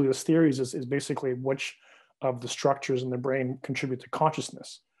part of Julio's theories is basically which of the structures in the brain contribute to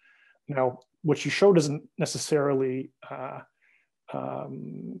consciousness. Now, what you showed isn't necessarily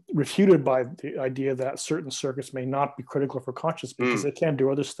refuted by the idea that certain circuits may not be critical for consciousness, because they can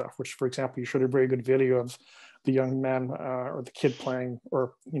do other stuff, which, for example, you showed a very good video of the young man or the kid playing,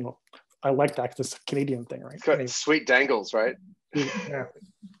 or, you know, I like that, this Canadian thing, right? Anyway. Sweet dangles, right? Yeah.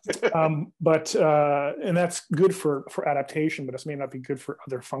 And that's good for adaptation, but it may not be good for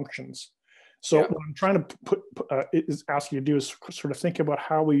other functions. So what I'm trying to ask you to do is sort of think about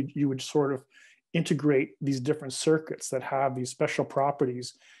how you would sort of integrate these different circuits that have these special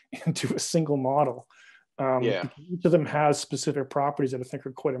properties into a single model. Each of them has specific properties that I think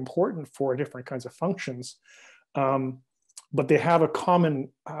are quite important for different kinds of functions. But they have a common,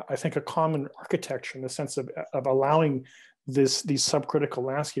 I think, a common architecture in the sense of allowing these subcritical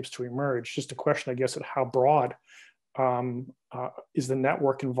landscapes to emerge. Just a question, I guess, at how broad is the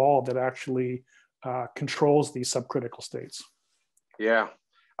network involved that actually controls these subcritical states? Yeah.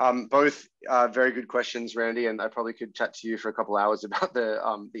 Both very good questions, Randy, and I probably could chat to you for a couple hours about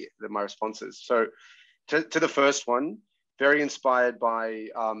my responses. So to the first one, very inspired by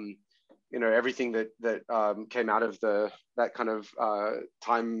you know, everything that came out of that kind of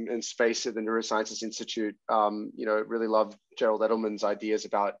time and space at the Neurosciences Institute. You know, really love Gerald Edelman's ideas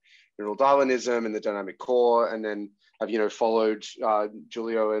about neural Darwinism and the dynamic core, and then have, you know, followed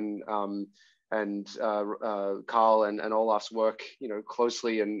Julio and Carl and Olaf's work, you know,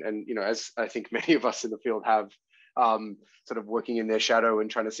 closely, and you know, as I think many of us in the field have, sort of working in their shadow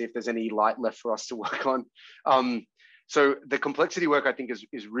and trying to see if there's any light left for us to work on. So the complexity work, I think,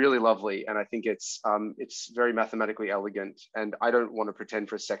 is really lovely, and I think it's very mathematically elegant. And I don't want to pretend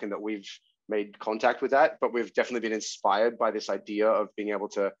for a second that we've made contact with that, but we've definitely been inspired by this idea of being able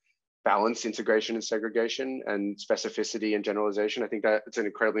to balance integration and segregation and specificity and generalization. I think that it's an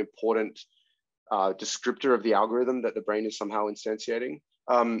incredibly important descriptor of the algorithm that the brain is somehow instantiating.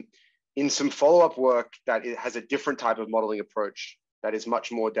 In some follow-up work that it has a different type of modeling approach that is much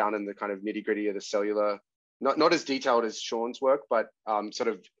more down in the kind of nitty-gritty of the cellular, not as detailed as Sean's work, but sort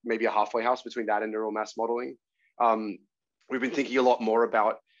of maybe a halfway house between that and neural mass modeling. We've been thinking a lot more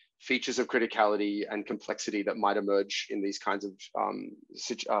about features of criticality and complexity that might emerge in these kinds of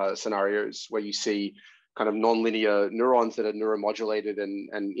scenarios where you see kind of nonlinear neurons that are neuromodulated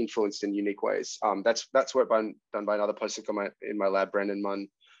and influenced in unique ways. That's work done by another postdoc in my lab, Brandon Munn,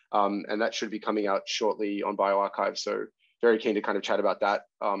 and that should be coming out shortly on bioRxiv. So very keen to kind of chat about that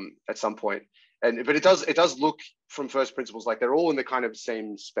at some point. But it does look from first principles like they're all in the kind of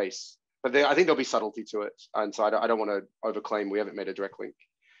same space, but I think there'll be subtlety to it. And so I don't want to overclaim we haven't made a direct link.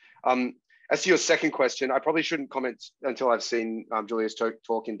 As to your second question, I probably shouldn't comment until I've seen Julia's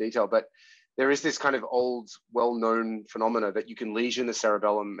talk in detail, but there is this kind of old, well-known phenomena that you can lesion the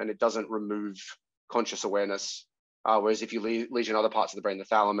cerebellum and it doesn't remove conscious awareness. Whereas if you lesion other parts of the brain, the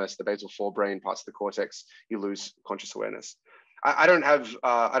thalamus, the basal forebrain, parts of the cortex, you lose conscious awareness. I don't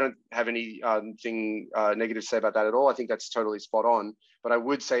have anything negative to say about that at all. I think that's totally spot on. But I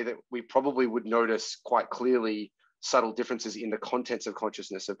would say that we probably would notice quite clearly subtle differences in the contents of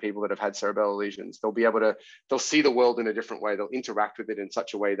consciousness of people that have had cerebellar lesions. They'll see the world in a different way. They'll interact with it in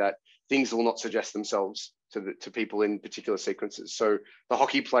such a way that things will not suggest themselves to people in particular sequences. So the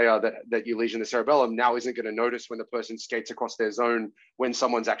hockey player that you lesion the cerebellum now isn't going to notice when the person skates across their zone when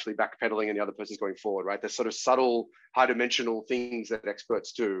someone's actually backpedaling and the other person's going forward, right? There's sort of subtle, high-dimensional things that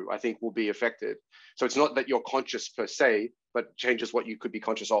experts do, I think, will be affected. So it's not that you're conscious per se, but changes what you could be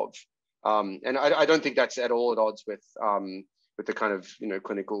conscious of. And I don't think that's at all at odds with the kind of, you know,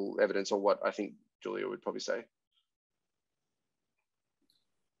 clinical evidence, or what I think Julia would probably say.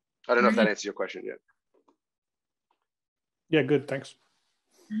 I don't know if that answers your question yet. Yeah, good, thanks.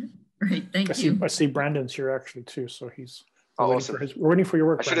 Great, thank you. I see Brandon's here actually too, so he's awesome. We're waiting for your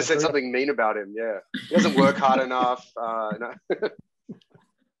work. I should have said something mean about him. Yeah, he doesn't work hard enough. No.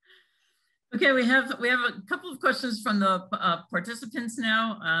 Okay, we have a couple of questions from the participants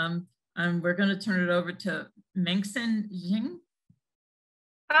now. And we're going to turn it over to Mengxin Jing.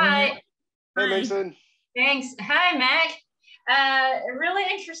 Hi. Hey, Mengxin. Thanks. Hi, Mac. A really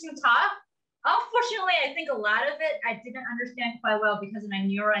interesting talk. Unfortunately, I think a lot of it I didn't understand quite well because my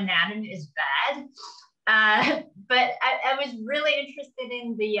neuroanatomy is bad. But I was really interested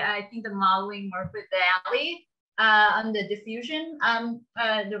in I think the modeling work with Ali on the diffusion,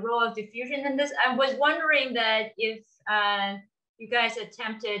 the role of diffusion in this. I was wondering that if you guys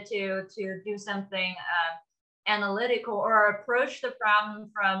attempted to do something analytical or approach the problem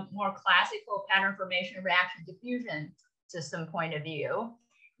from more classical pattern formation reaction diffusion system point of view,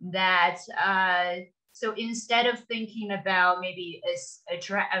 that so instead of thinking about maybe a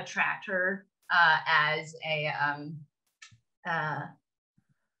tractor as a I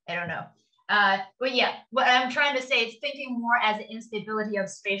don't know, but yeah, what I'm trying to say is thinking more as an instability of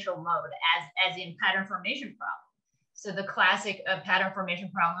spatial mode as in pattern formation problem. So the classic pattern formation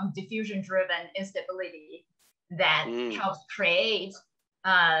problem, diffusion driven instability that helps create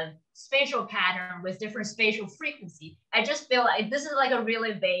spatial pattern with different spatial frequency. I just feel like this is like a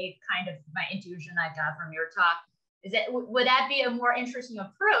really vague kind of my intuition I got from your talk. Is that, would that be a more interesting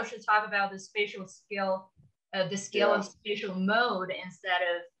approach to talk about the spatial scale, the scale of spatial mode instead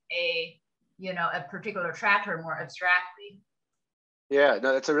of a particular tractor more abstractly? Yeah,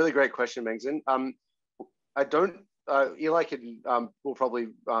 no, that's a really great question, Mengzhen. I don't, Eli will probably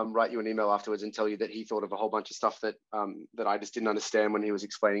write you an email afterwards and tell you that he thought of a whole bunch of stuff that that I just didn't understand when he was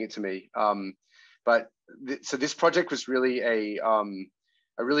explaining it to me. So this project was really a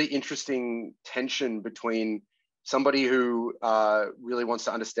really interesting tension between somebody who really wants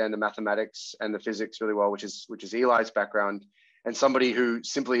to understand the mathematics and the physics really well, which is Eli's background, and somebody who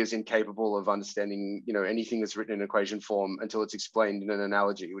simply is incapable of understanding anything that's written in equation form until it's explained in an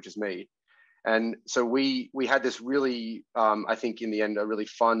analogy, which is me. And so we had this really, I think in the end, a really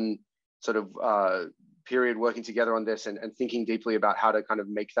fun sort of period working together on this and thinking deeply about how to kind of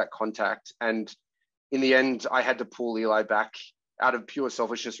make that contact. And in the end, I had to pull Eli back out of pure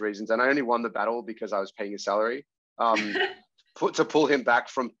selfishness reasons. And I only won the battle because I was paying his salary, to pull him back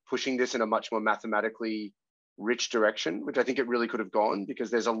from pushing this in a much more mathematically rich direction, which I think it really could have gone, because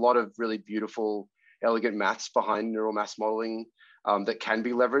there's a lot of really beautiful, elegant maths behind neural mass modeling that can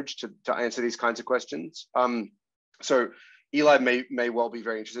be leveraged to answer these kinds of questions. So Eli may well be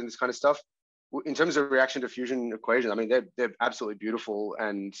very interested in this kind of stuff. In terms of reaction diffusion equations, I mean, they're absolutely beautiful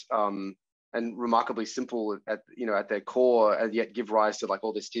and remarkably simple at their core, and yet give rise to like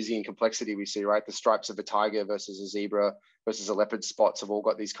all this dizzying complexity we see, right? The stripes of a tiger versus a zebra versus a leopard spots have all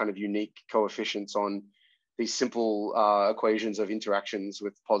got these kind of unique coefficients on these simple equations of interactions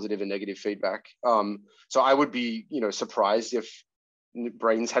with positive and negative feedback. So I would be, surprised if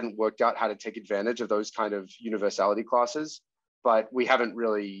brains hadn't worked out how to take advantage of those kind of universality classes, but we haven't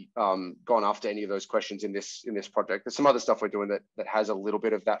really gone after any of those questions in this project. There's some other stuff we're doing that has a little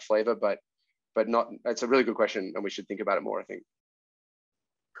bit of that flavor, but not. It's a really good question, and we should think about it more, I think.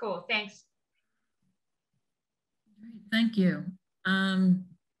 Cool, thanks. Thank you.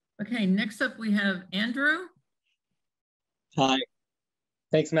 Okay, next up we have Andrew. Hi,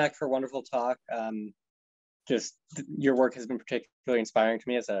 thanks, Mac, for a wonderful talk. Just your work has been particularly inspiring to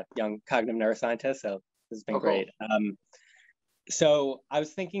me as a young cognitive neuroscientist, so this has been great. So I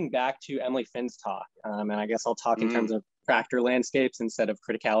was thinking back to Emily Finn's talk, and I guess I'll talk in terms of tractor landscapes instead of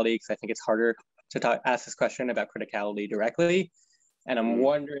criticality, because I think it's harder to ask this question about criticality directly. And I'm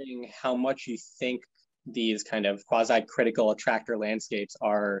wondering how much you think these kind of quasi-critical attractor landscapes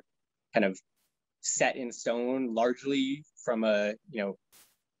are kind of set in stone largely from a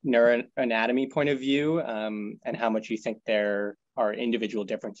neuroanatomy point of view, and how much you think there are individual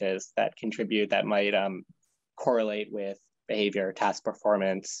differences that contribute that might correlate with behavior, task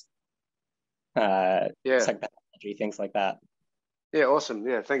performance, psychopathology, things like that. Yeah, awesome.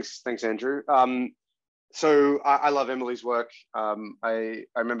 Yeah, thanks, Andrew. So I love Emily's work. I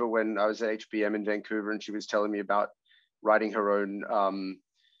remember when I was at HBM in Vancouver, and she was telling me about writing her own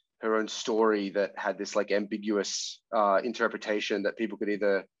story that had this like ambiguous interpretation that people could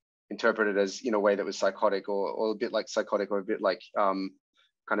either interpret it as in a way that was psychotic or a bit like psychotic or a bit like kind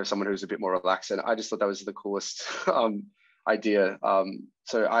of someone who's a bit more relaxed. And I just thought that was the coolest idea.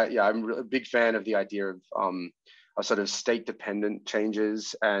 So I'm a big fan of the idea of sort of state dependent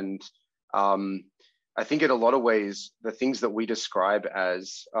changes. And I think in a lot of ways, the things that we describe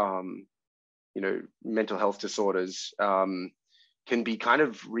as, mental health disorders can be kind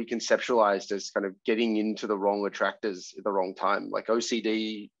of reconceptualized as kind of getting into the wrong attractors at the wrong time. Like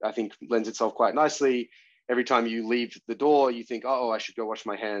OCD, I think, lends itself quite nicely. Every time you leave the door, you think, oh, I should go wash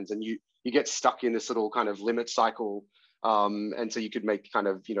my hands. And you get stuck in this little kind of limit cycle. And so you could make kind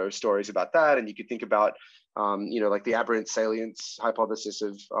of, stories about that. And you could think about, like the aberrant salience hypothesis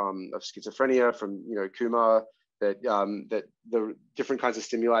of schizophrenia from, Kumar, that the different kinds of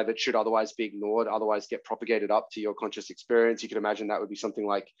stimuli that should otherwise be ignored, otherwise get propagated up to your conscious experience. You could imagine that would be something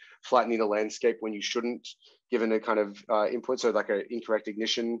like flattening the landscape when you shouldn't, given a kind of input, so like an incorrect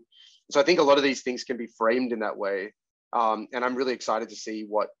ignition. So I think a lot of these things can be framed in that way. And I'm really excited to see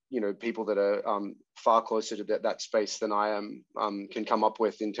what, people that are far closer to that space than I am can come up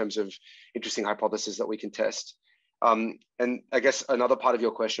with in terms of interesting hypotheses that we can test. And I guess another part of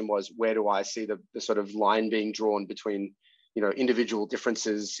your question was, where do I see the sort of line being drawn between, individual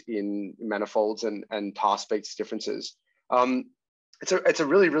differences in manifolds and task-based differences? It's a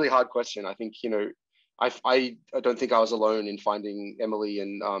really, really hard question. I think, I don't think I was alone in finding Emily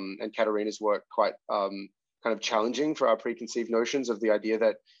and Katarina's work quite kind of challenging for our preconceived notions of the idea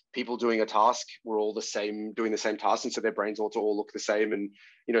that people doing a task were all the same, doing the same task, and so their brains ought to all look the same. And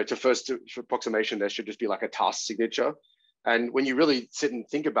to first approximation, there should just be like a task signature. And when you really sit and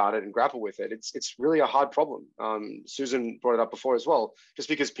think about it and grapple with it, it's really a hard problem. Susan brought it up before as well. Just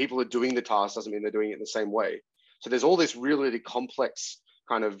because people are doing the task doesn't mean they're doing it in the same way. So there's all this really, really complex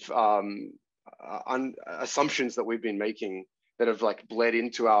kind of assumptions that we've been making that have like bled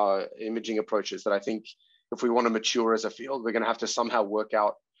into our imaging approaches that I think if we want to mature as a field, we're going to have to somehow work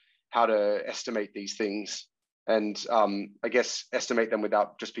out how to estimate these things and I guess estimate them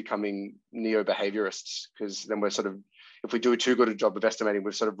without just becoming neo-behaviorists, because then we're sort of, if we do too good a job of estimating,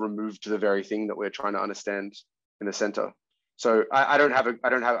 we've sort of removed the very thing that we're trying to understand in the center. So I don't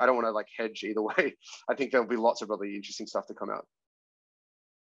want to like hedge either way. I think there'll be lots of really interesting stuff to come out.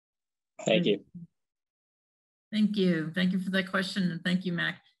 Thank you. Thank you. Thank you for that question. And thank you,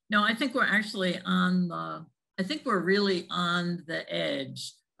 Mac. No, I think we're actually I think we're really on the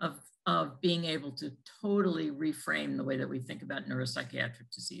edge of being able to totally reframe the way that we think about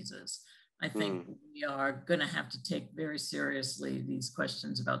neuropsychiatric diseases. I think we are going to have to take very seriously these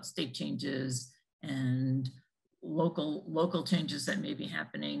questions about state changes and local changes that may be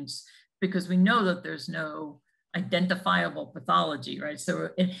happening, because we know that there's no identifiable pathology, right? So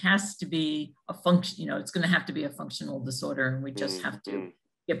it has to be a function, it's going to have to be a functional disorder, and we just have to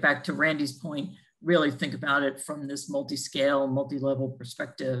get back to Randy's point, really think about it from this multi-scale, multi-level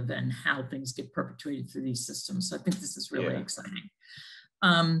perspective and how things get perpetuated through these systems. So I think this is really exciting.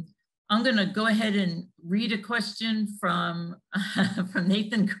 I'm going to go ahead and read a question from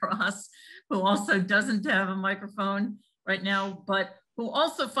Nathan Cross, who also doesn't have a microphone right now, but who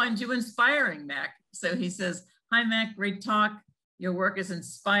also finds you inspiring, Mac. So he says, "Hi, Mac, great talk. Your work is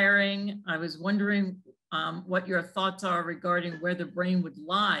inspiring. I was wondering what your thoughts are regarding where the brain would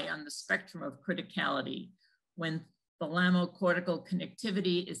lie on the spectrum of criticality when thalamocortical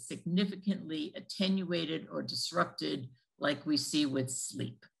connectivity is significantly attenuated or disrupted like we see with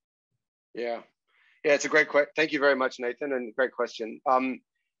sleep." Yeah, it's a great question. Thank you very much, Nathan, and great question.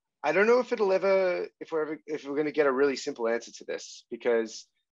 I don't know if we're going to get a really simple answer to this, because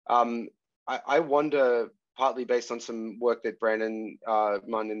I wonder, partly based on some work that Brandon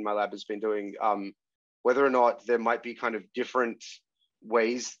Munn in my lab has been doing, whether or not there might be kind of different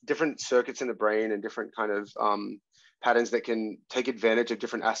ways, different circuits in the brain and different kind of patterns that can take advantage of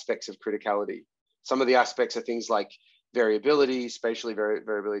different aspects of criticality. Some of the aspects are things like variability, spatially,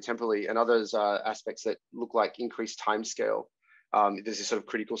 variability temporally, and others are aspects that look like increased time scale. There's this sort of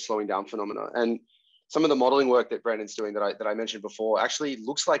critical slowing down phenomena. And some of the modeling work that Brandon's doing that I mentioned before actually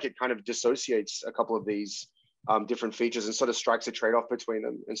looks like it kind of dissociates a couple of these different features and sort of strikes a trade-off between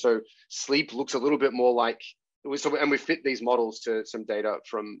them. And so sleep looks a little bit more like, and we fit these models to some data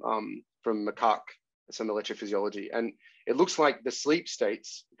from macaque, some electrophysiology, and it looks like the sleep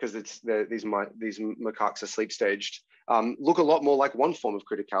states, because these macaques are sleep staged, look a lot more like one form of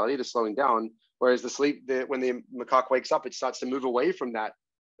criticality, the slowing down, whereas when the macaque wakes up, it starts to move away from that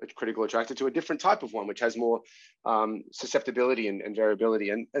critical attractor to a different type of one, which has more susceptibility and variability.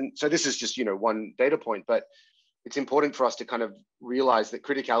 And so this is just one data point, but it's important for us to kind of realize that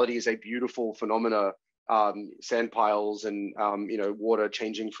criticality is a beautiful phenomena, sand piles and water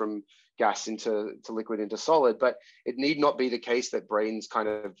changing from gas into liquid into solid, but it need not be the case that brains kind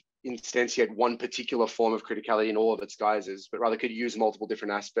of instantiate one particular form of criticality in all of its guises, but rather could use multiple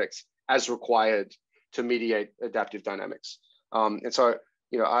different aspects as required to mediate adaptive dynamics. And so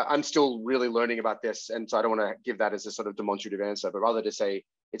I'm still really learning about this, and so I don't want to give that as a sort of demonstrative answer, but rather to say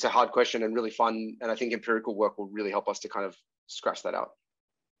it's a hard question and really fun, and I think empirical work will really help us to kind of scratch that out.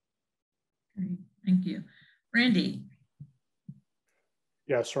 Great. Thank you. Randy.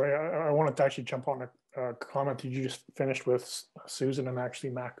 Yeah, sorry, I wanted to actually jump on a comment that you just finished with Susan and actually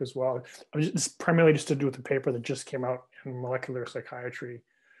Mac as well. It's primarily just to do with the paper that just came out in molecular psychiatry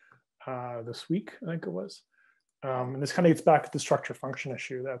this week, I think it was. And this kind of gets back to the structure function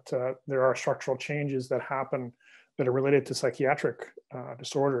issue, that there are structural changes that happen that are related to psychiatric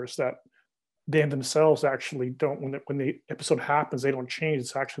disorders that they themselves actually don't, when the episode happens, they don't change.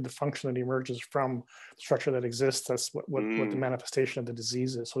 It's actually the function that emerges from the structure that exists. That's what the manifestation of the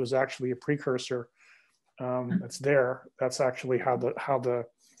disease is. So there's actually a precursor that's there. That's actually how the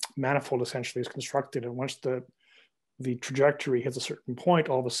manifold essentially is constructed. And once the trajectory hits a certain point,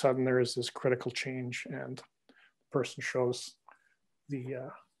 all of a sudden there is this critical change, and the person shows the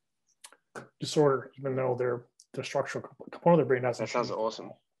disorder, even though the structural component of the brain hasn't. That sounds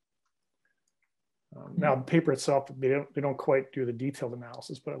awesome. Now, the paper itself, they don't quite do the detailed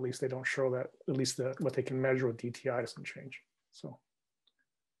analysis, but at least they don't show that, at least what they can measure with DTI doesn't change. So.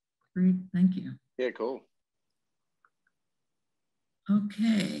 Great, thank you. Yeah, cool.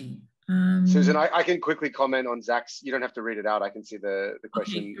 Okay. Susan, I can quickly comment on Zach's. You don't have to read it out. I can see the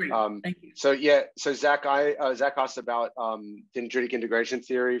question. Okay, great. Thank you. So yeah, so Zach asked about dendritic integration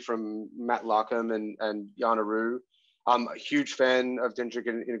theory from Matt Larkham and Jana Rue. I'm a huge fan of dendritic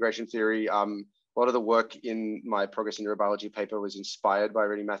integration theory. A lot of the work in my Progress in Neurobiology paper was inspired by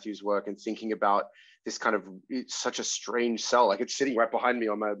reading Matthew's work and thinking about this kind of, it's such a strange cell. Like, it's sitting right behind me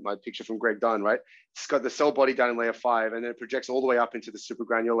on my picture from Greg Dunn, right? It's got the cell body down in layer 5, and then it projects all the way up into the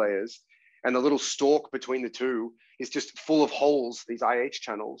supragranular layers. And the little stalk between the two is just full of holes, these IH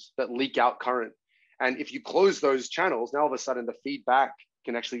channels that leak out current. And if you close those channels, now all of a sudden the feedback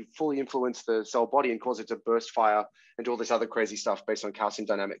can actually fully influence the cell body and cause it to burst fire and do all this other crazy stuff based on calcium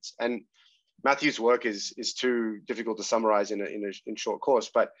dynamics. And Matthew's work is too difficult to summarize in short course,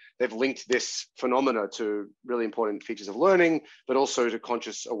 but they've linked this phenomena to really important features of learning, but also to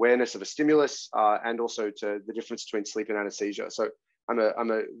conscious awareness of a stimulus, and also to the difference between sleep and anesthesia. So I'm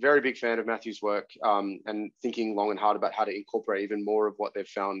a very big fan of Matthew's work, and thinking long and hard about how to incorporate even more of what they've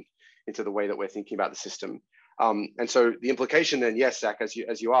found into the way that we're thinking about the system. And so the implication then, yes, Zach, as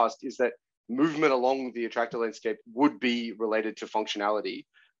you asked, is that movement along the attractor landscape would be related to functionality.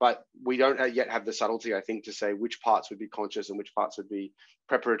 But we don't yet have the subtlety, I think, to say which parts would be conscious and which parts would be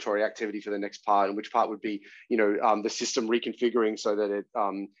preparatory activity for the next part, and which part would be, the system reconfiguring so that it,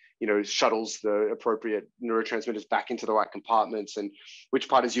 shuttles the appropriate neurotransmitters back into the right compartments, and which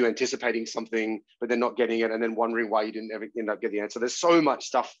part is you anticipating something but then not getting it and then wondering why you didn't ever end up getting the answer. There's so much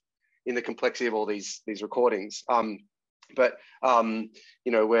stuff in the complexity of all these recordings. But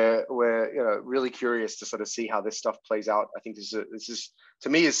we're really curious to sort of see how this stuff plays out. I think this is to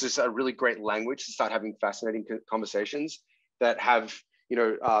me, it's just a really great language to start having fascinating conversations that have,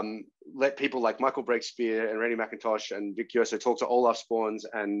 let people like Michael Breakspear and Randy McIntosh and Vic Yoso talk to Olaf Sporns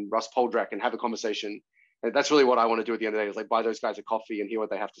and Russ Poldrack and have a conversation. And that's really what I want to do at the end of the day, is like buy those guys a coffee and hear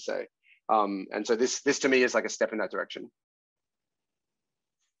what they have to say. And so this to me is like a step in that direction.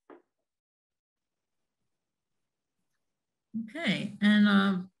 Okay,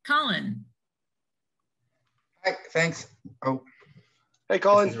 and Colin. Hi, thanks. Oh, hey,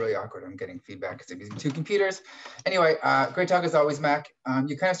 Colin. This is really awkward. I'm getting feedback because I'm using two computers. Anyway, great talk as always, Mac.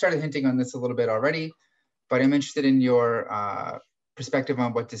 You kind of started hinting on this a little bit already, but I'm interested in your perspective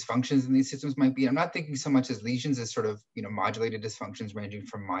on what dysfunctions in these systems might be. I'm not thinking so much as lesions as sort of, modulated dysfunctions ranging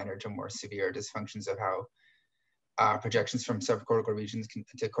from minor to more severe dysfunctions of how projections from subcortical regions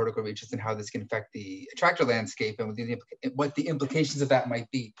to cortical regions and how this can affect the attractor landscape and what the implications of that might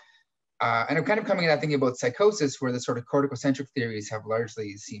be. And I'm kind of coming at thinking about psychosis, where the sort of corticocentric theories have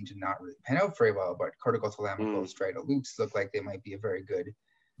largely seemed to not really pan out very well, but corticothalamical striatal loops look like they might be a very good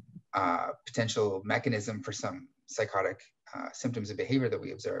potential mechanism for some psychotic symptoms of behavior that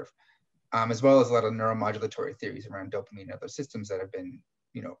we observe, as well as a lot of neuromodulatory theories around dopamine and other systems that have been,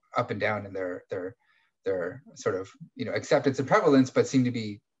 up and down in their sort of, acceptance and prevalence, but seem to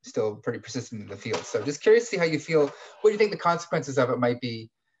be still pretty persistent in the field. So just curious to see how you feel. What do you think the consequences of it might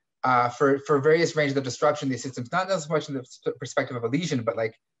be for various ranges of disruption in these systems, not so much in the perspective of a lesion, but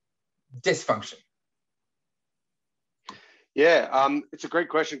like dysfunction? Yeah, it's a great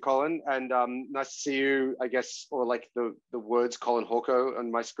question, Colin, and nice to see you, I guess, or like the words Colin Hawko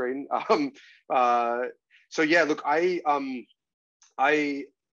on my screen. So yeah, look, I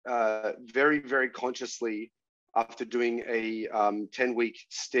very, very consciously, after doing a 10-week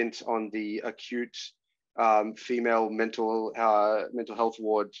stint on the acute female mental health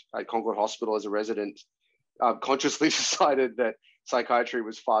ward at Concord Hospital as a resident, consciously decided that psychiatry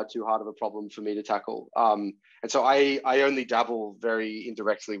was far too hard of a problem for me to tackle. And so I only dabble very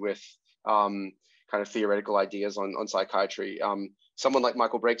indirectly with kind of theoretical ideas on psychiatry. Someone like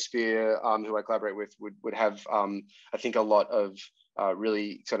Michael Breakspear, who I collaborate with, would have, I think, a lot of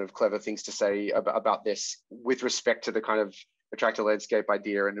really sort of clever things to say about this with respect to the kind of attractor landscape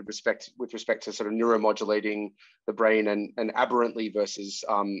idea and with respect to sort of neuromodulating the brain and aberrantly versus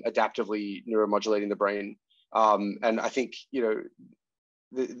adaptively neuromodulating the brain. And I think, you know,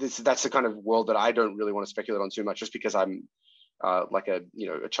 that's the kind of world that I don't really want to speculate on too much, just because I'm like a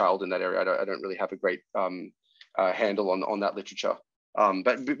child in that area. I don't really have a great handle on that literature.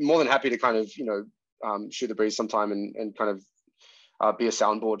 But more than happy to kind of, you know, shoot the breeze sometime and kind of be a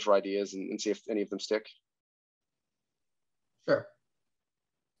soundboard for ideas and see if any of them stick. Sure.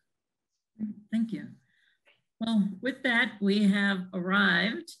 Thank you. Well, with that, we have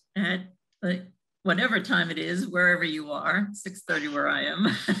arrived at whatever time it is, wherever you are, 6:30 where I am.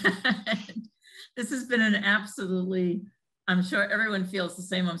 This has been an absolutely, I'm sure everyone feels the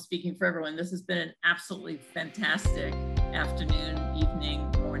same. I'm speaking for everyone. This has been an absolutely fantastic afternoon,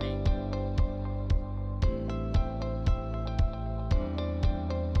 evening, morning,